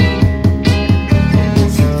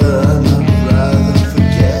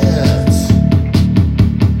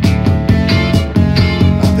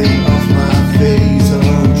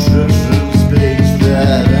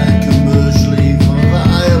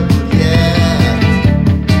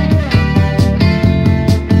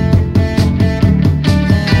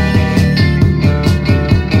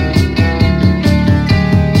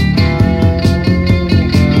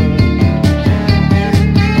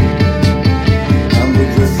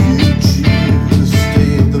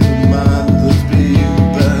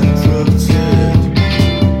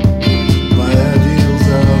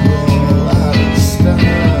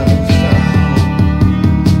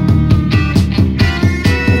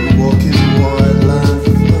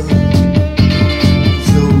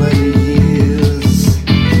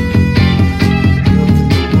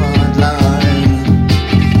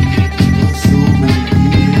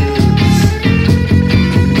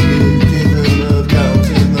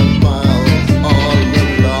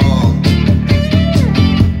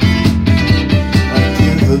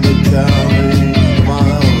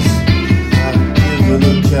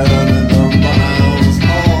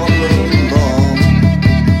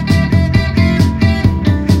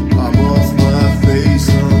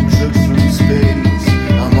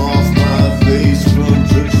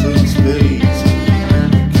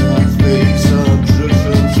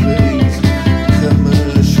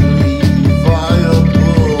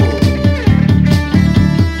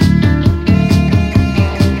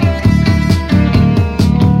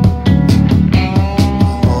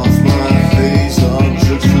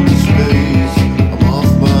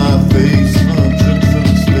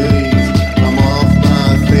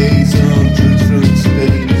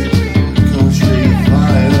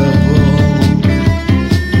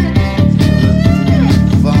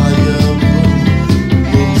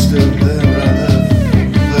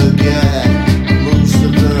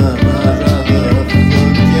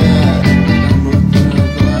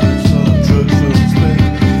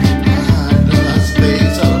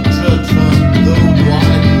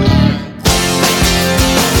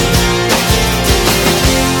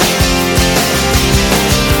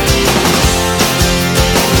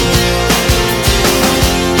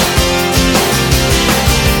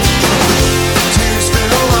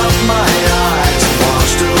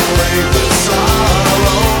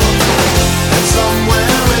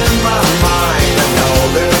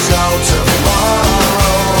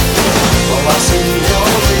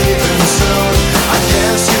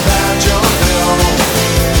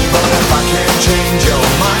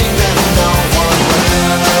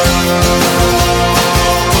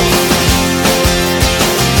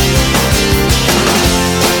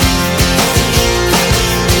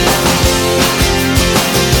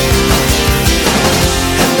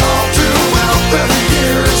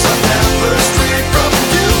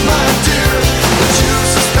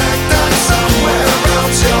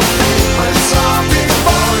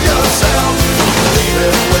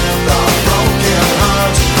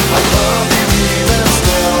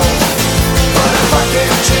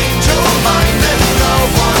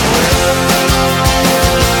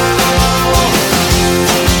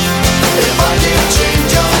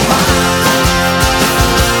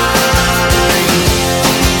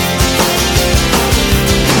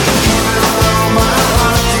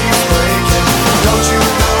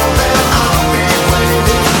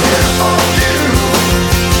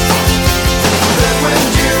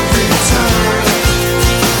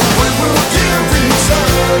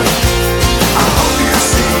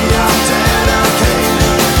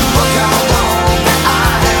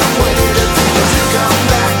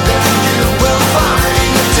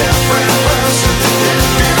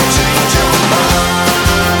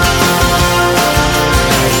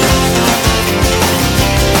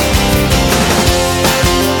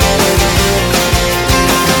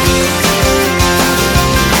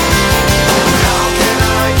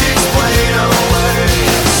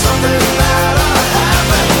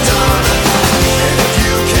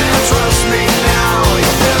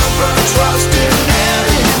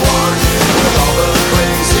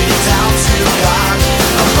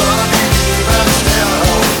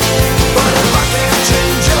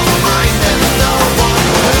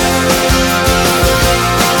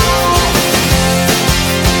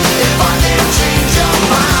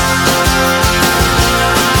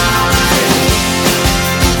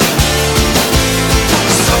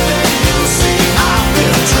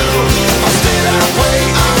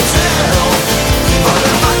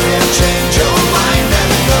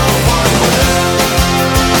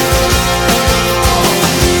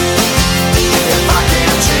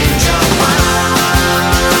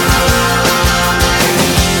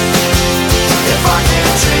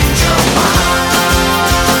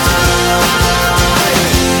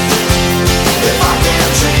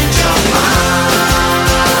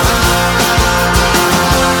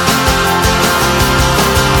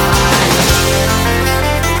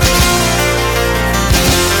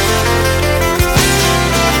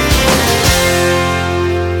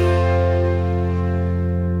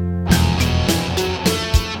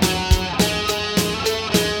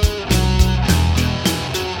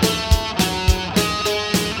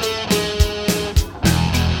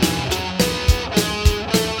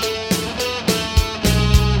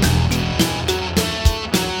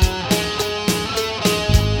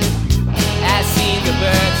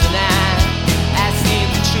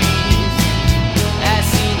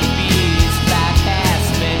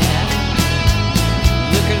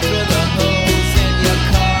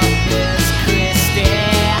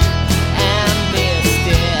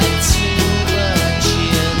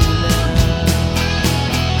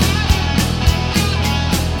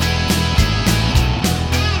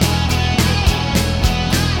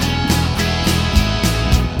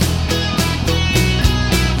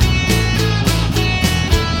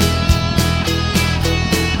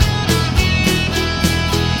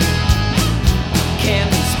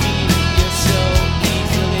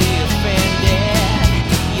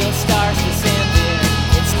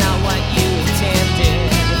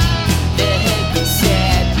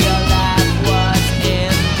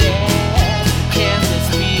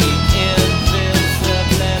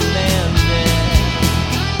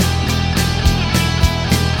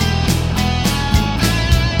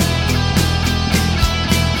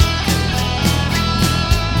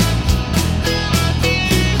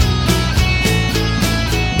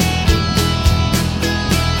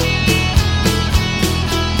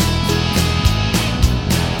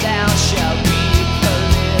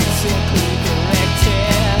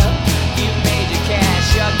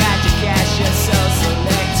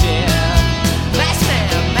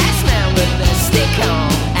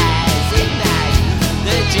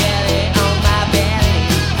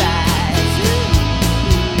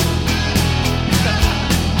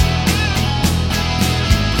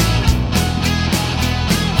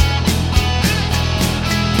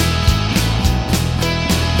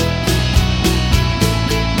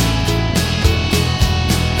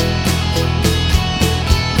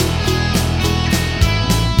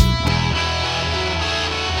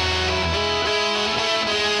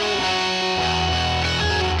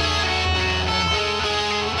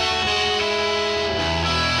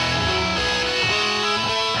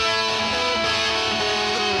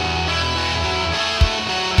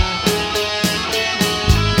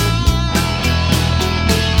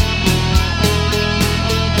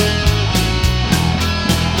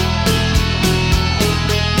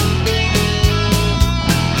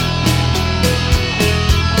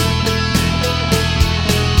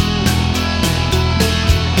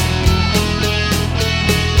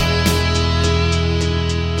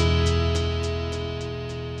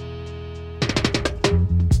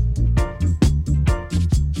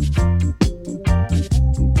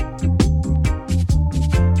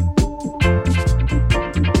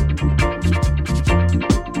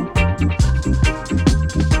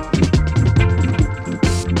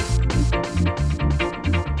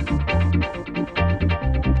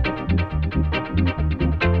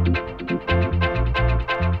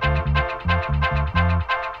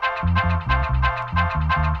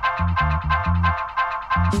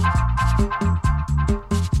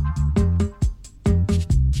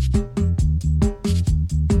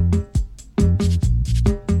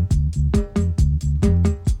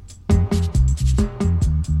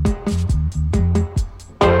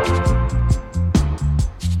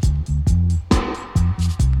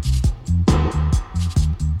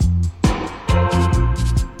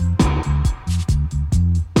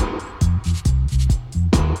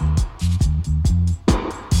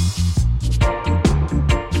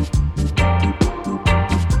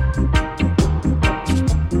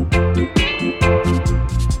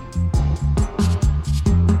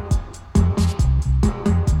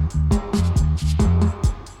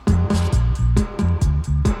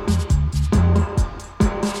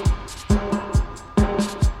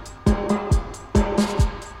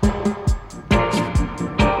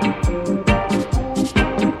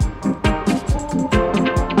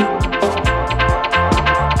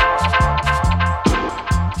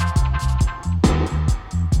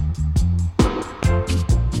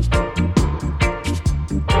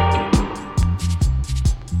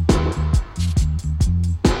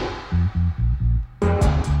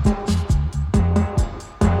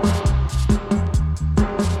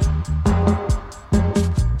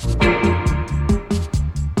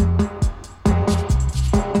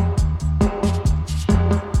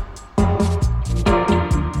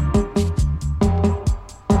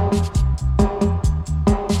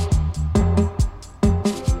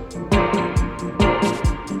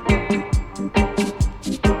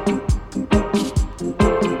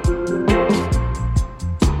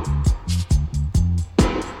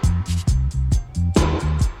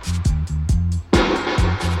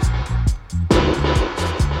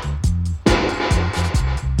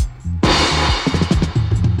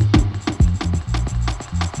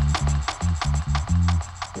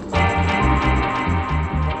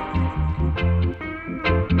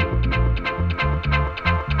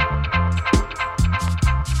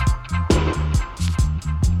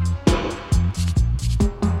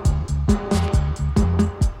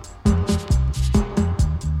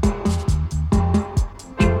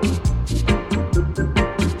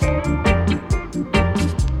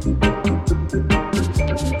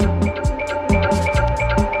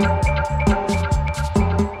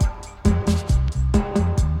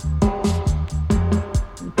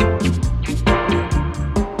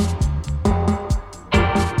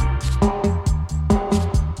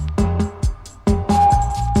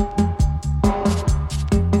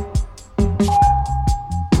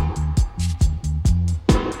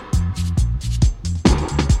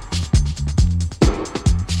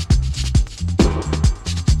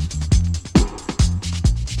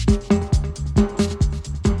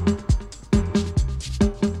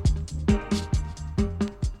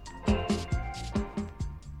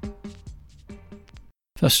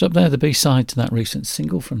 First up there, the B-side to that recent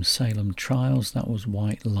single from Salem Trials, that was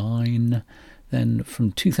White Line. Then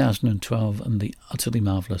from 2012 and the utterly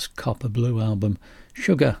marvellous Copper Blue album,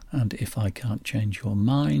 Sugar and If I Can't Change Your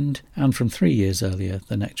Mind. And from 3 years earlier,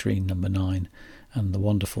 the Nectarine No. 9 and the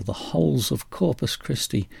wonderful The Holes of Corpus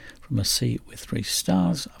Christi from A Sea with 3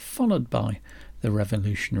 Stars, followed by The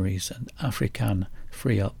Revolutionaries and African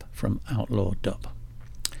Free Up from Outlaw Dub.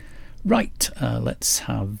 Right, let's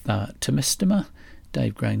have Tomistoma,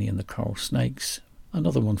 Dave Graney and the Coral Snakes,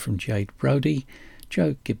 another one from Jade Brody,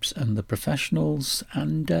 Joe Gibbs and the Professionals,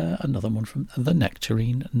 and another one from The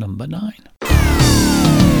Nectarine No. 9.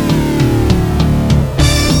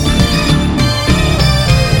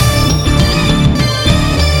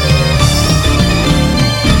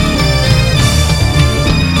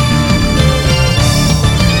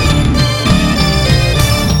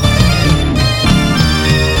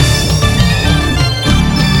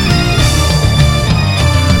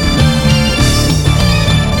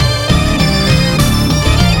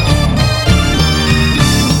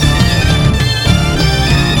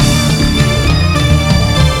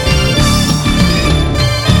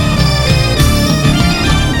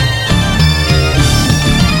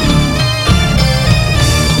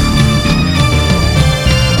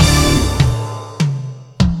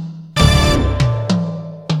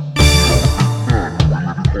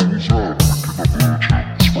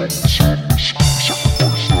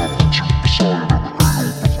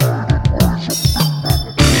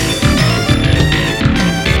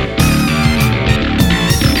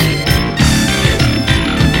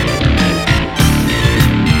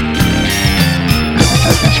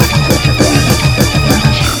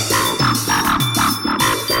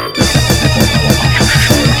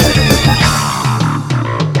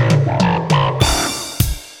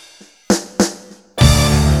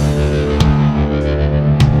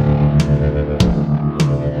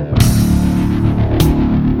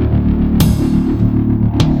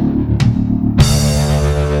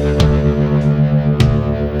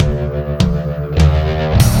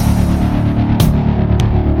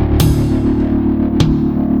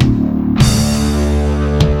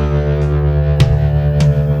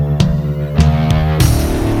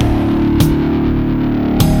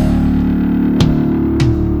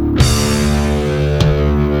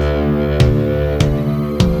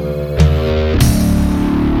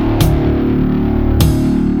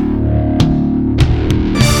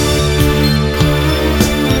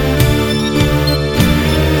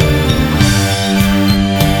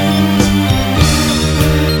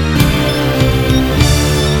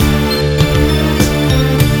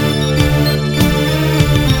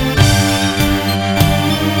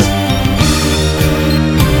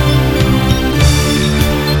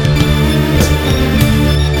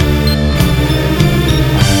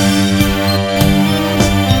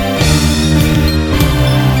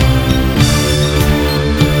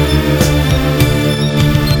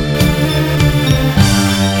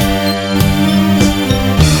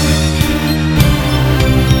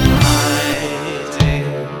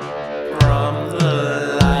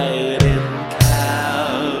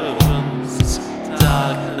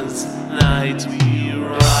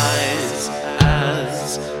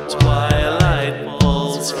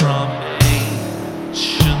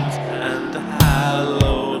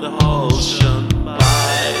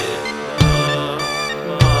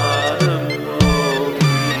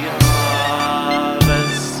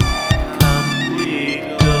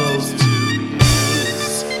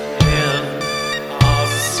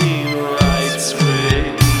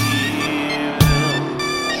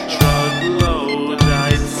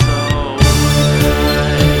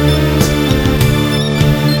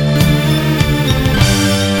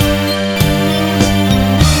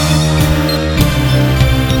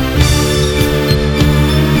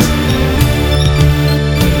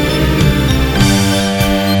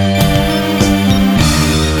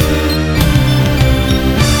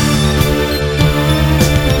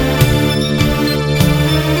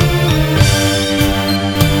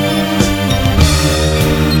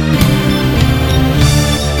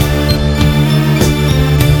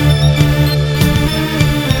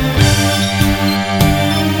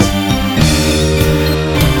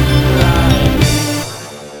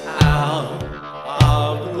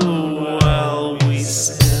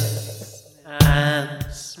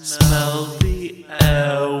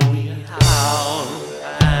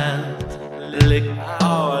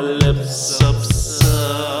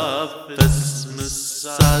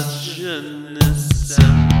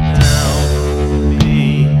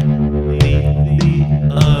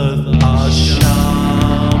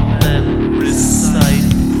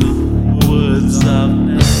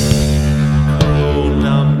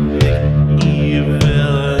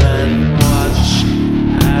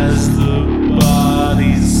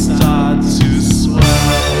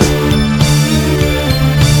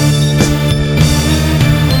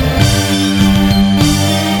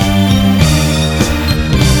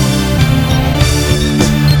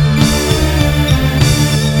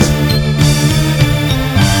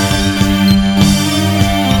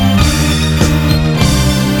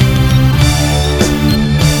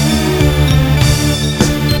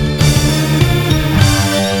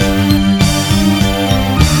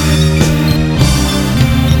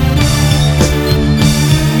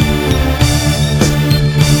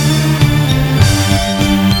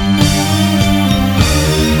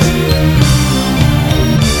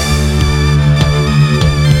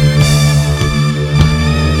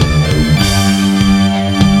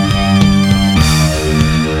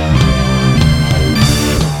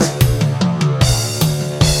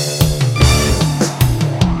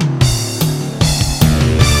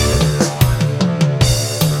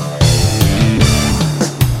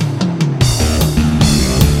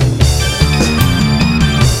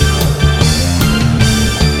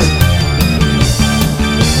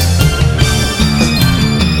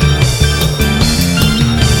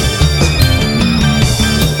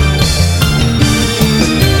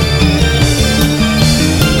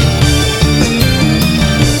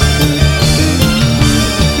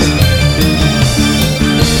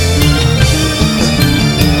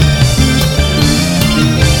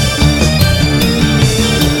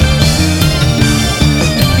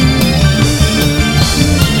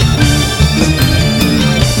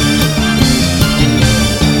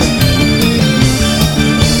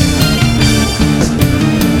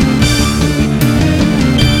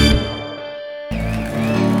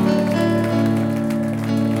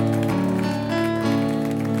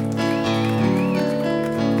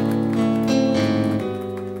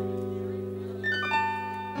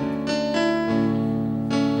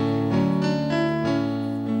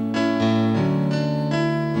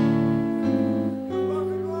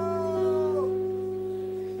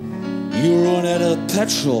 can of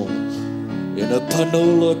petrol in a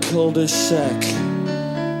Panola cul-de-sac.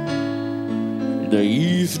 In the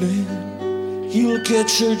evening, you'll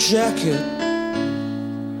get your jacket.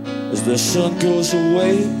 As the sun goes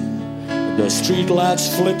away and the street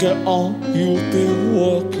lights flicker on, you'll be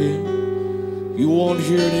walking. You won't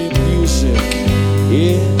hear any music,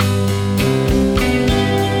 yeah.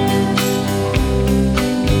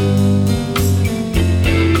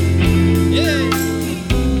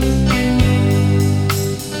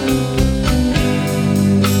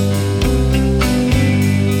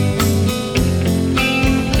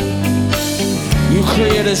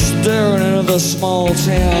 Create a stir in another small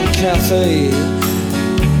town cafe.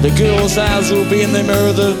 The girl's eyes will be in the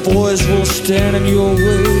mirror, the boys will stand in your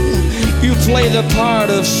way. You play the part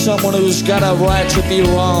of someone who's got a right to be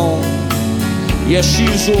wrong. Your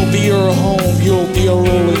shoes will be your home, you'll be a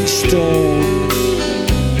rolling stone.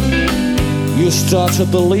 You start to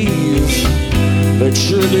believe that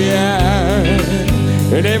you're the eye,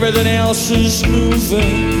 and everything else is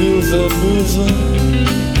moving, moving, moving.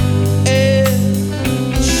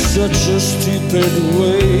 Such a stupid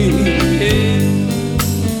way.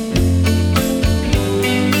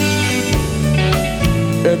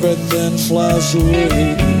 Everything flies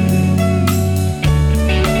away.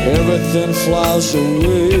 Everything flies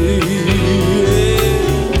away.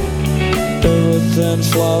 Everything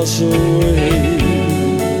flies away.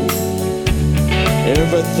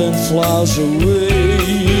 Everything flies away.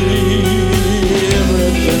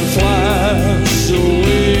 Everything flies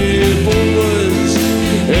away, boys.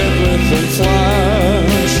 Everything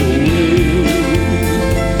flies away.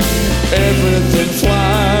 Everything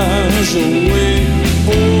flies away,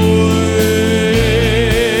 boy.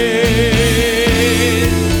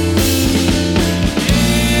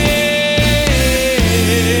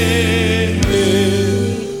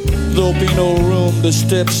 There'll be no room to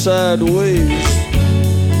step sideways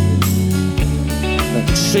and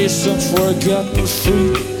chase some forgotten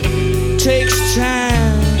fruit. Takes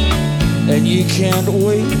time and you can't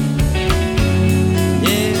wait.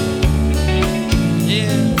 Yeah,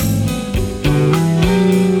 yeah.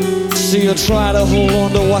 So you try to hold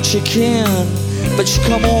on to what you can, but you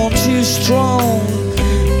come on too strong.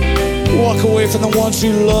 Walk away from the ones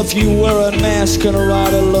who love you, wear a mask and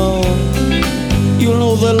ride alone. You'll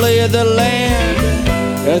know the lay of the land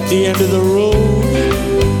at the end of the road.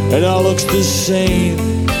 It all looks the same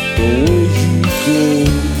the way you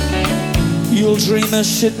go. You'll dream of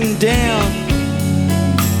sitting down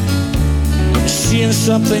and seeing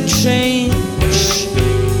something change.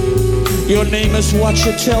 Your name is what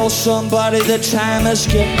you tell somebody the time is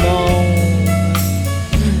getting on.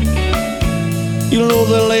 You'll know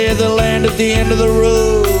the lay of the land at the end of the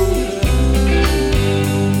road.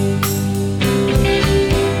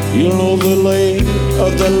 You'll know the lay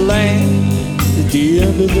of the land at the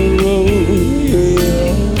end of the road, yeah.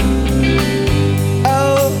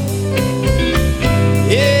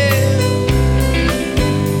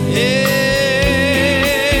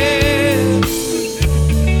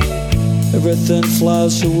 Everything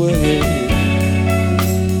flies away.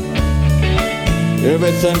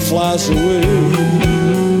 Everything flies away.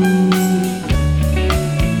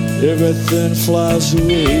 Everything flies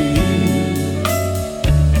away.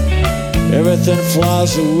 Everything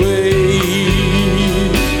flies away.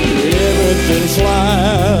 Everything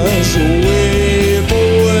flies away,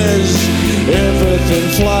 boys. Everything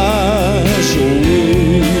flies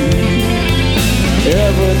away.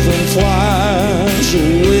 Everything flies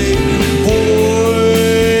away, boys.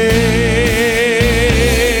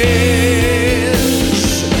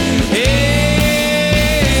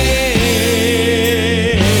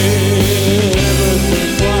 Everything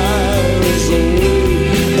flies away,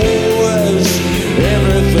 boys.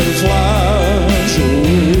 Everything flies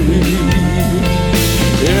away.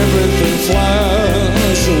 Everything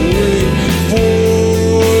flies away, boys.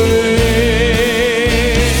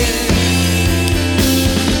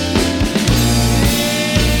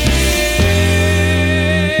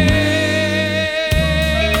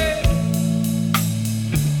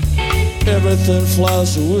 Everything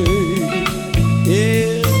flies away,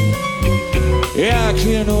 yeah. Yeah, I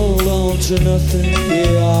can't hold on to nothing.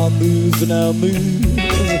 Yeah, I'll move and I'll move.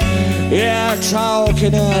 Yeah, I talk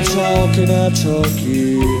and I talk and I talk,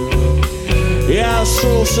 yeah. Yeah, I'll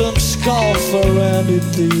throw some scarf around in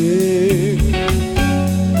the air.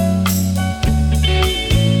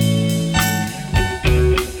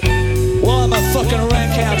 Well, I'm a fucking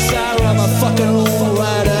rank outsider, I'm a fucking lone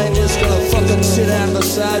rider. I ain't just gonna fucking sit down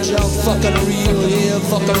beside you. I'm fucking real here,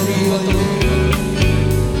 fucking real.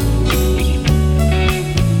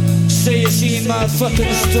 Say you see seen my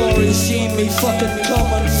fucking story, seen me fucking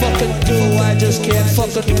come and fucking do. I just can't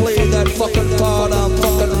fucking play that fucking part I'm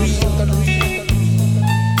fucking reading.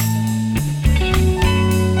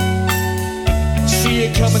 See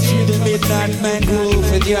you coming through the midnight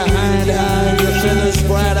mangrove with your hand high, your feathers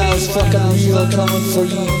bright. I was fucking real coming for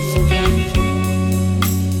you.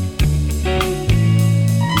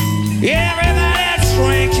 Everybody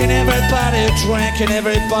drank and everybody drank and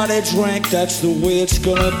everybody drank. That's the way it's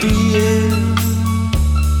gonna be.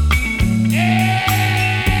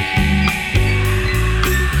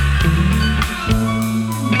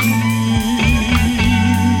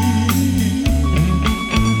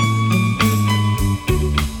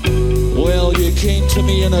 Well, you came to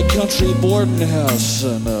me in a country boarding house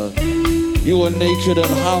and you were naked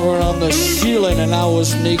and hovering on the ceiling, and I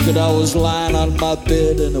was naked. I was lying on my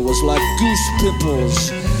bed, and it was like goose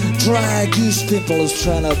pimples, dry goose pimples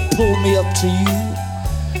trying to pull me up to you.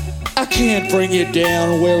 I can't bring you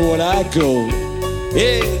down. Where would I go?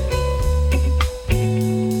 Yeah.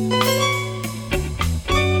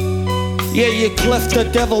 Yeah, you cleft the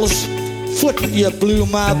devil's foot. You blew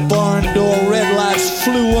my barn door. Red lights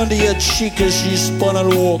flew under your cheek as you spun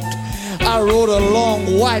and walked. I rode a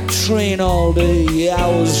long white train all day, yeah, I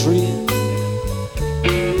was real.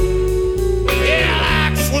 Yeah,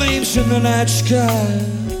 like flames in the night sky.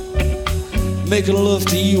 Making love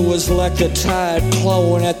to you was like the tide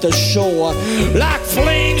clawing at the shore. Like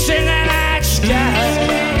flames in the night sky.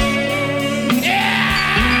 Yeah,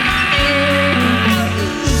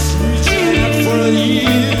 reaching out for a year.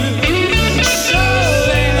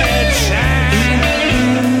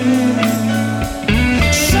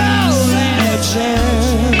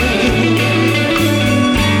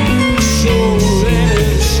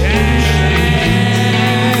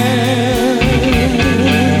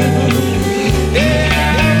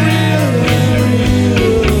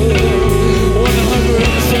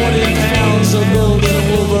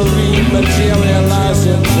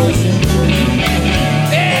 Materializing for you.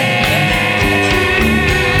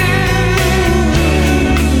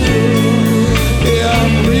 Yeah,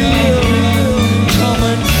 I'm real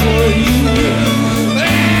coming for you.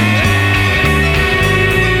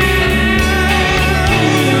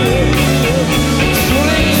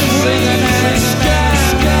 Flames in the night sky,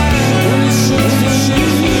 resurfacing.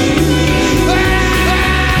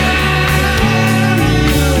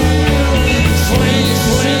 Flames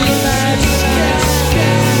in the night sky,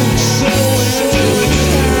 so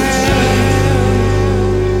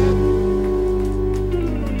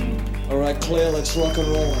all right, Claire, let's rock and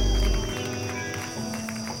roll.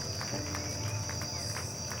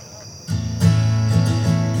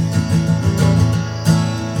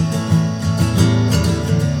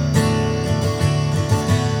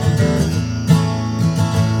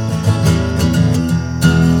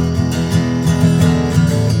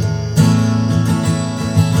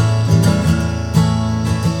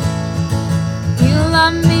 You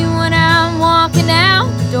love me when I'm walking out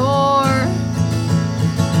the door,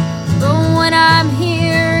 but when I'm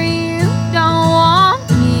here, you don't want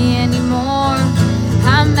me anymore.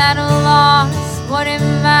 I'm at a loss, what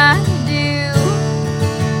am I to do?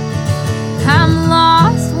 I'm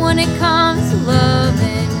lost when it comes to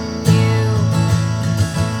loving you.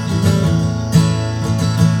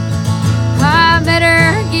 I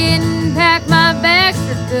better get and pack my bags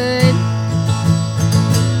for good.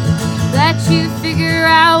 Let you figure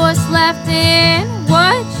out what's left and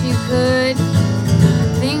what you could.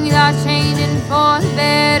 Things are changing for the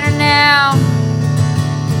better now,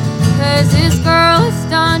 'cause this girl is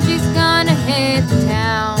done, she's gonna hit the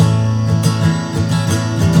town.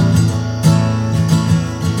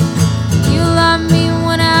 You love me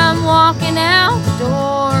when I'm walking out the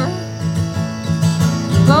door,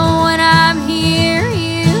 but when I'm here,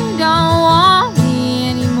 you don't want me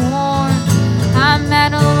anymore. I'm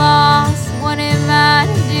at a loss, what am I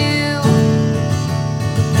to do?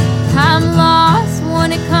 I'm lost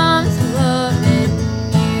when it comes to loving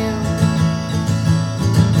you.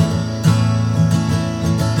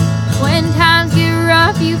 When times get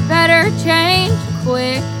rough, you better change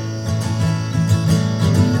quick.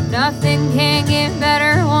 Nothing can get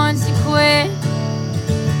better once you quit.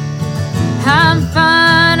 I'm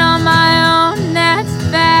fine on my own, that's a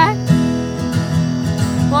fact.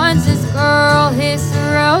 Once this girl hits the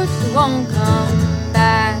road, she won't come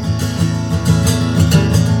back.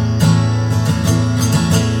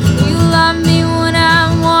 You love me when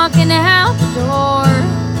I'm walking out the door,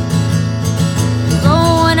 but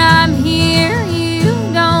when I'm here, you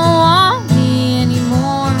don't want me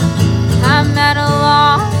anymore. I'm at a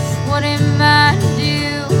loss, what am I to do?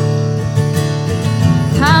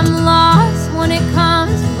 I'm lost when it comes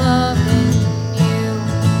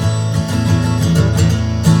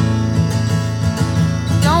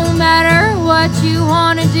what you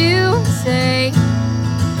wanna do, say.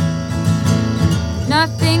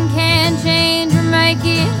 Nothing can change or make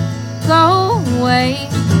it go away.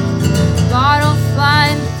 Bottles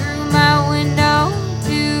flying through my window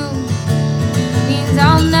too means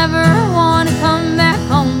I'll never wanna come back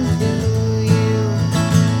home to you.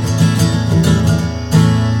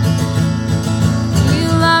 You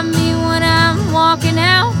love me when I'm walking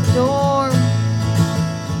out the door,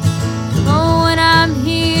 but when I'm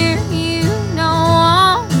here you don't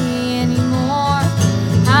want me anymore.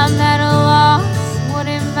 I'm at a loss, what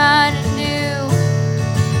am I to do?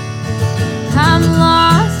 I'm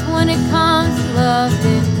lost when it comes to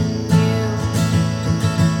loving you.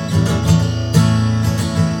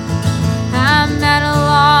 I'm at a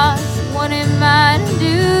loss, what am I to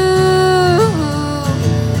do?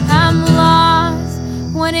 I'm lost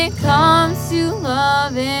when it comes to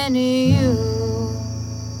loving you.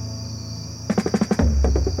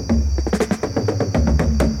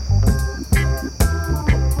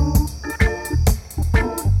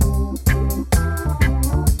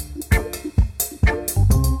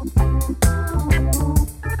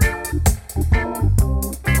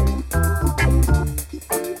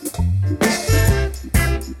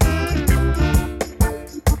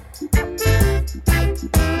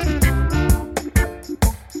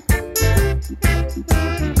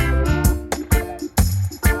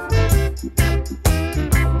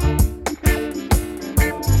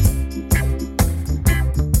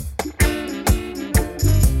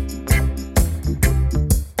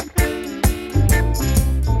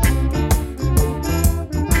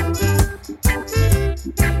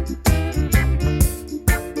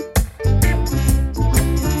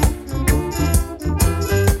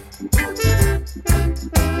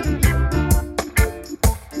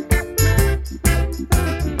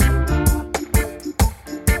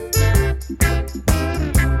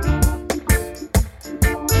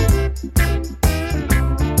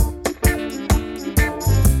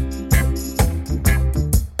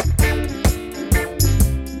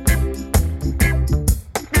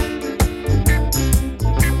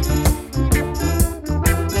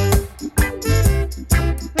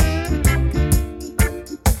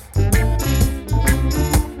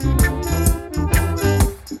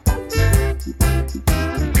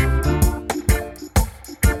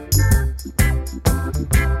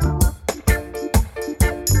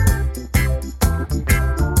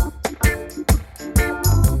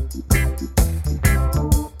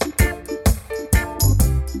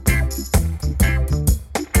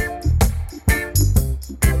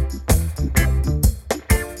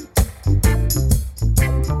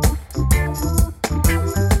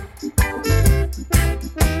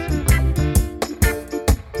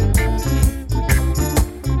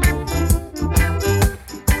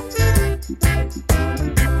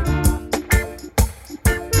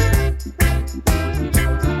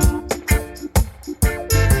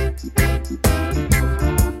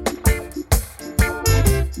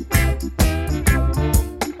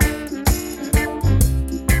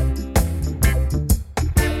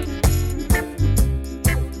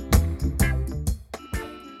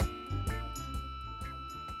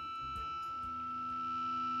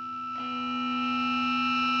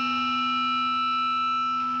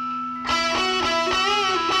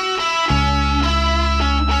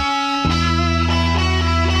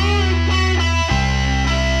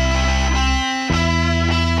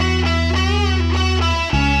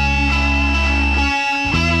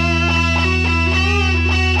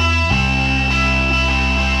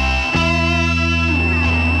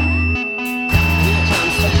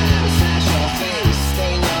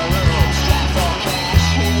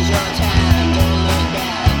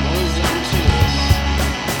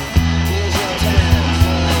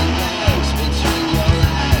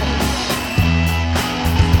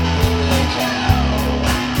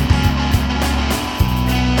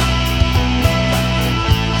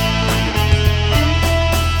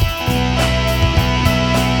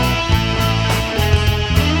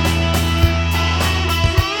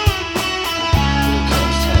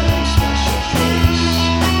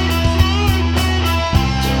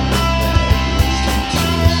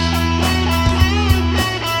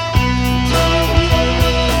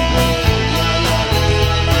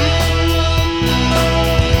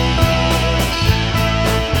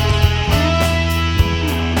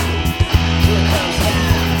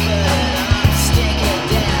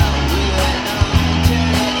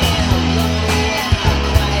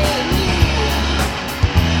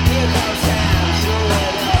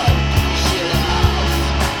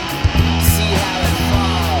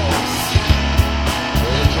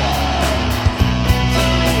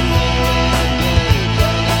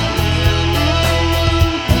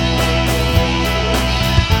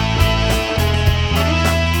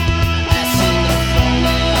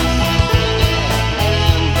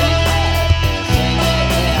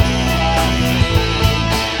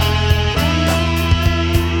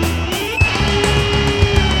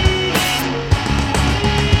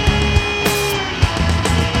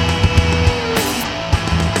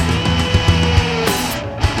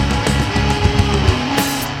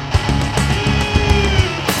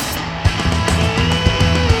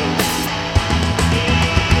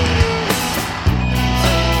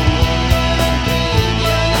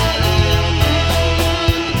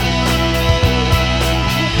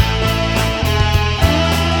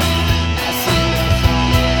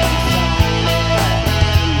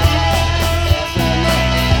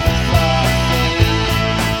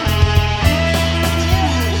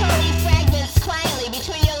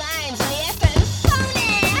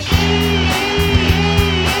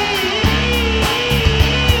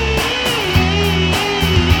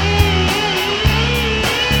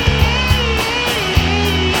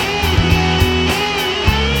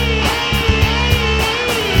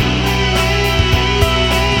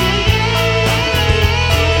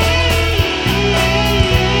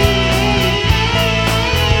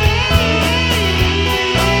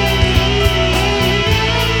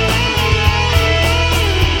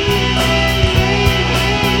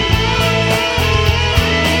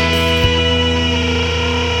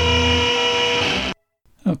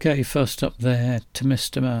 Okay, first up there,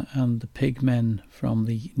 Themyscira and the Pigmen from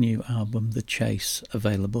the new album The Chase,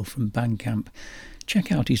 available from Bandcamp.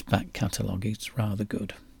 Check out his back catalogue, it's rather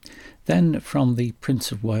good. Then from the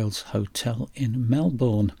Prince of Wales Hotel in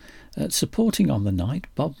Melbourne, supporting on the night,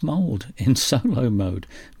 Bob Mould in solo mode,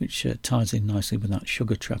 which ties in nicely with that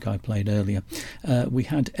Sugar track I played earlier. We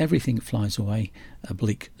had Everything Flies Away, a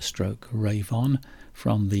bleak stroke rave on,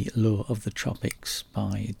 from The Lure of the Tropics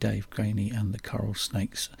by Dave Graney and the Coral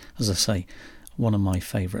Snakes. As I say, one of my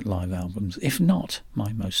favourite live albums, if not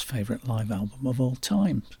my most favourite live album of all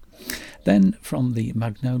time. Then from the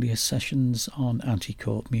Magnolia Sessions on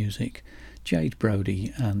Anti-Court Music, Jade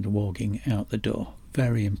Brody and Walking Out the Door.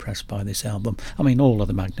 Very impressed by this album. I mean, all of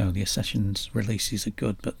the Magnolia Sessions releases are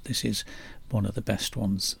good, but this is one of the best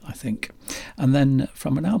ones, I think. And then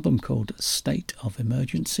from an album called State of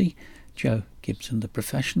Emergency, Joe Gibson The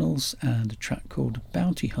Professionals, and a track called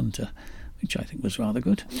Bounty Hunter, which I think was rather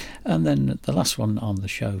good. And then the last one on the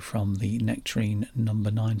show from the Nectarine No.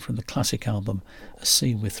 9 from the classic album A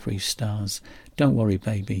Sea with Three Stars, Don't Worry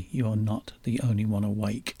Baby, You're Not the Only One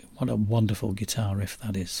Awake. What a wonderful guitar riff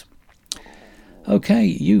that is. Okay,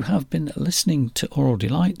 you have been listening to Aural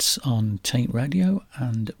Delights on Taint Radio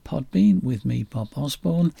and Podbean with me, Bob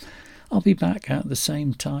Osborne. I'll be back at the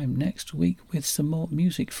same time next week with some more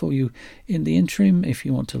music for you. In the interim, if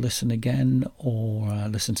you want to listen again or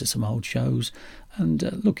listen to some old shows and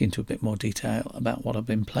look into a bit more detail about what I've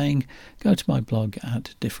been playing, go to my blog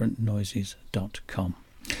at differentnoises.com.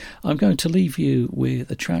 I'm going to leave you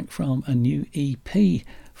with a track from a new EP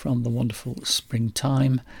from the wonderful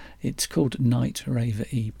Springtime. It's called Night Raver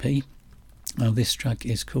EP. Now this track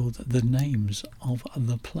is called The Names of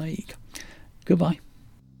the Plague. Goodbye.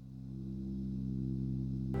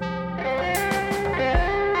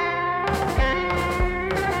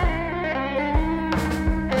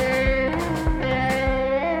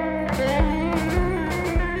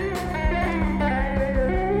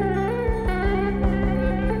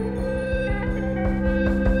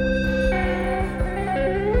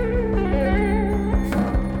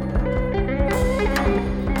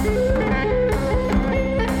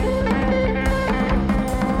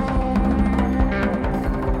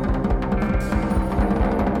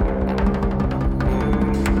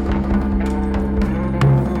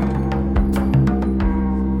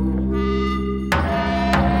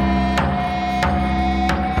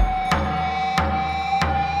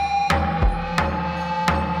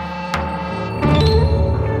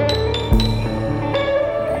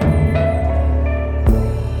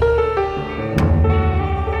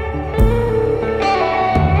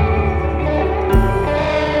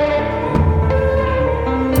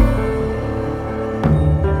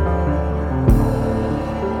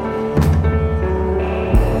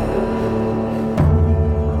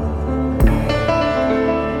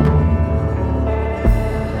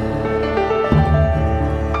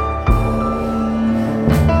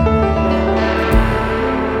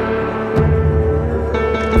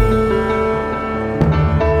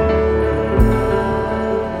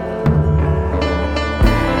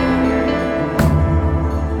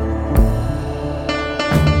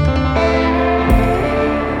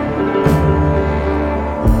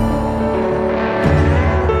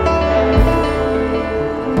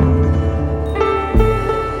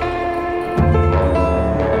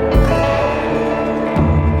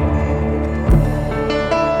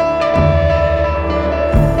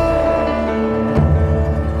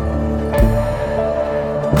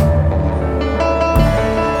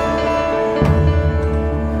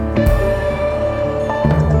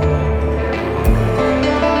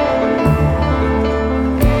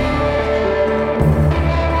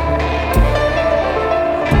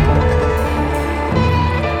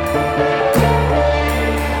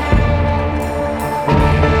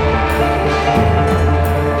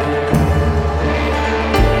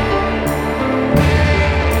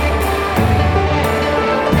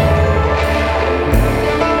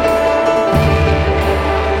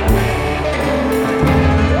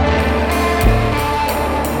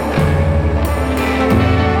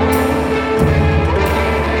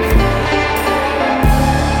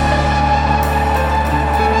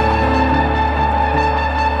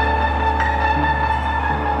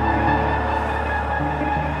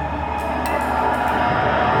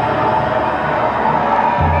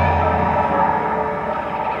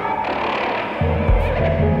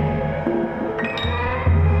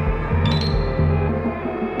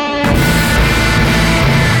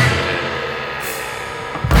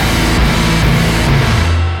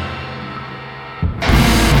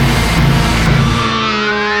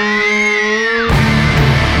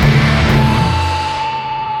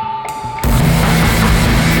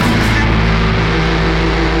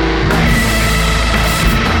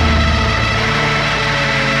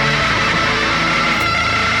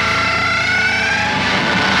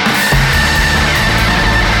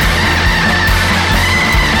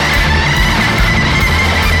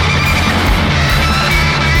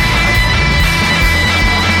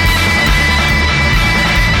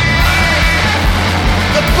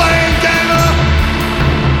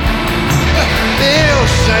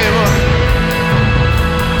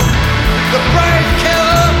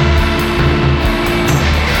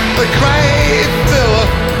 the grave filler,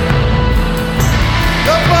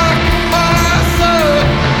 the buck parcel,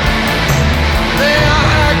 the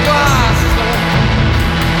eyeglass,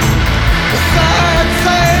 the side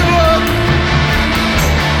table,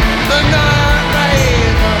 the night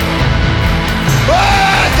raver.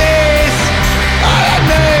 Oh, these are the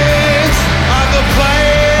names of the place.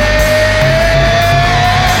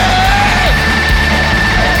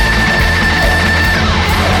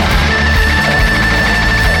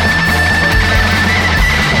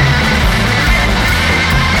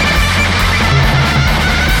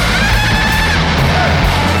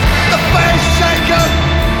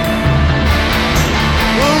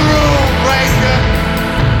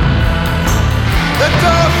 The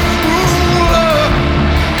tough ruler,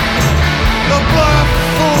 the bluff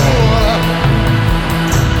fool,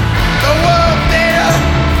 the world beater,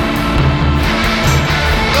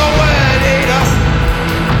 the word eater,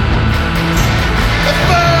 the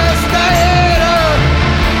first aider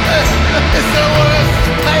is the worst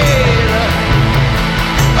paid.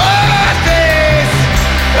 All these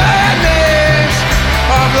are names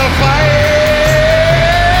of the fight.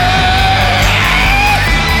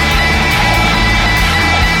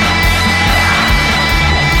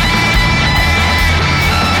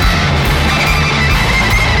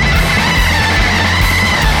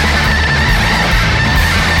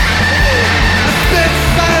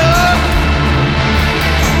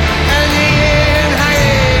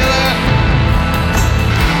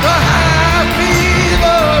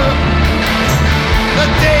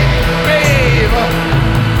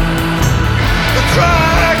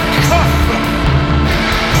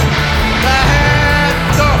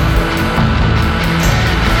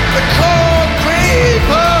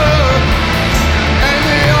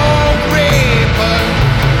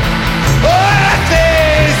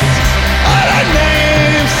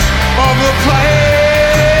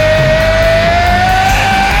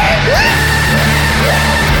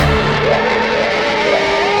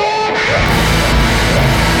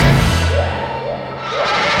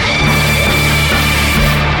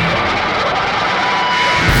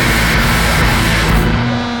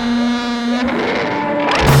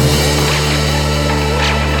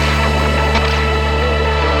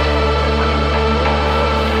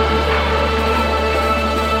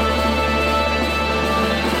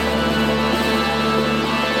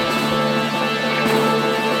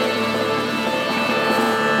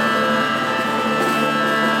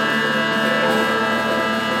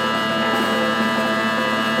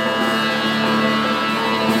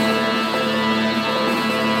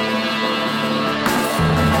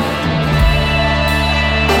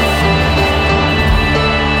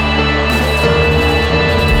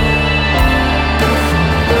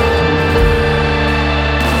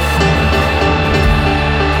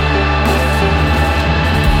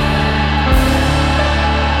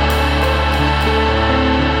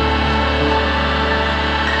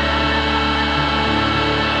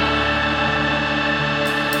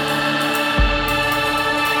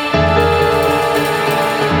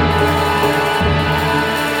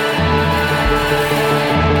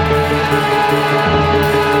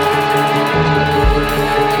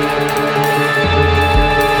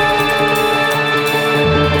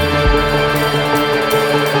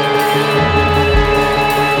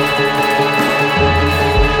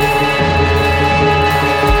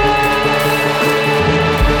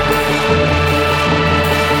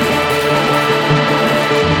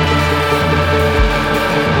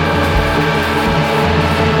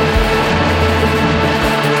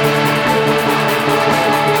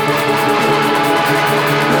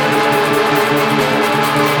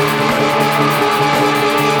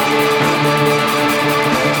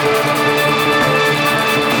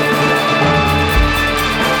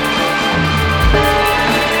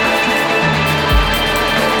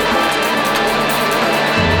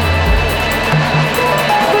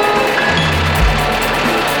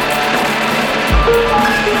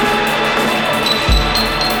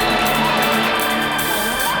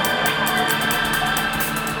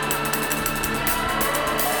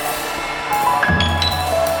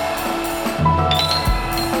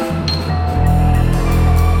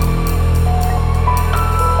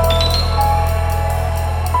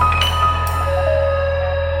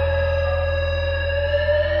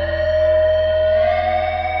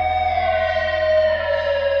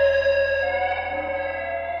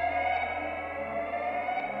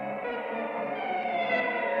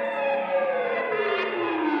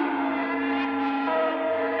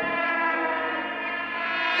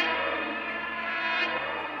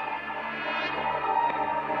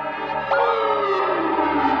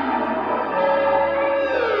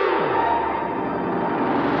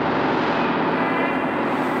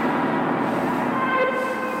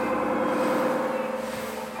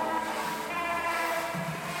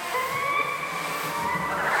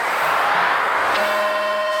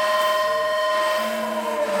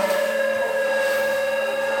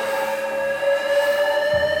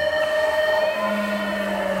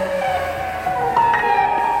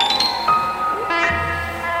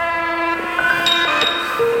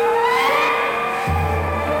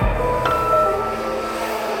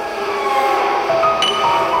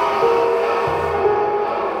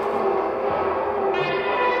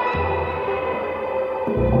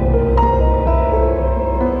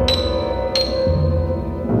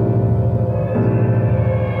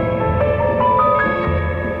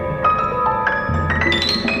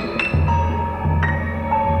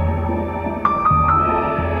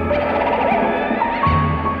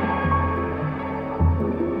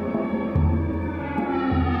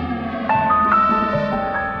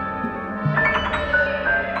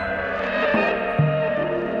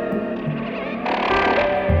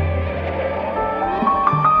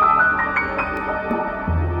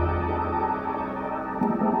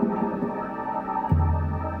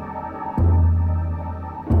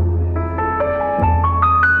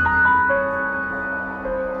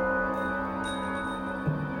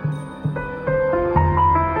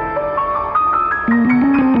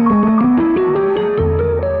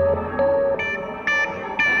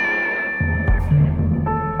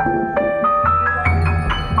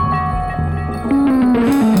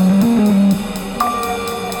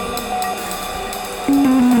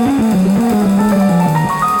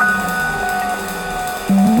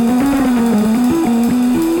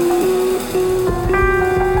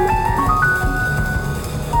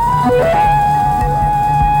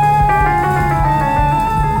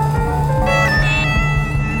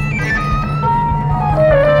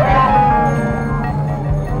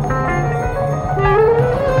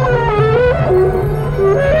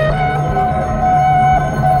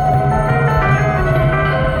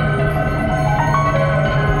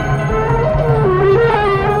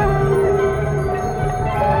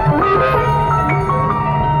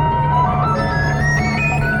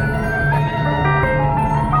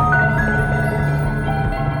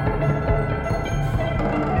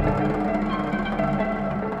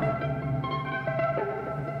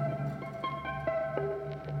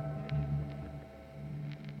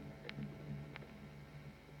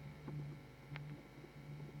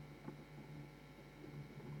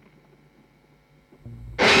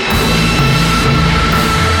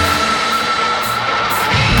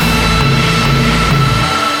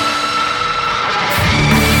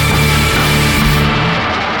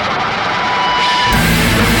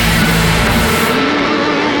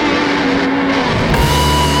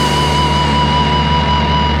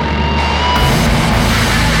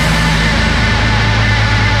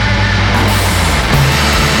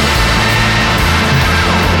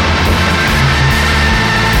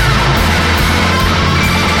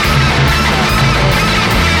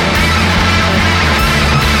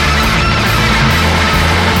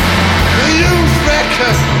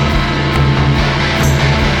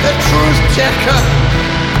 checker.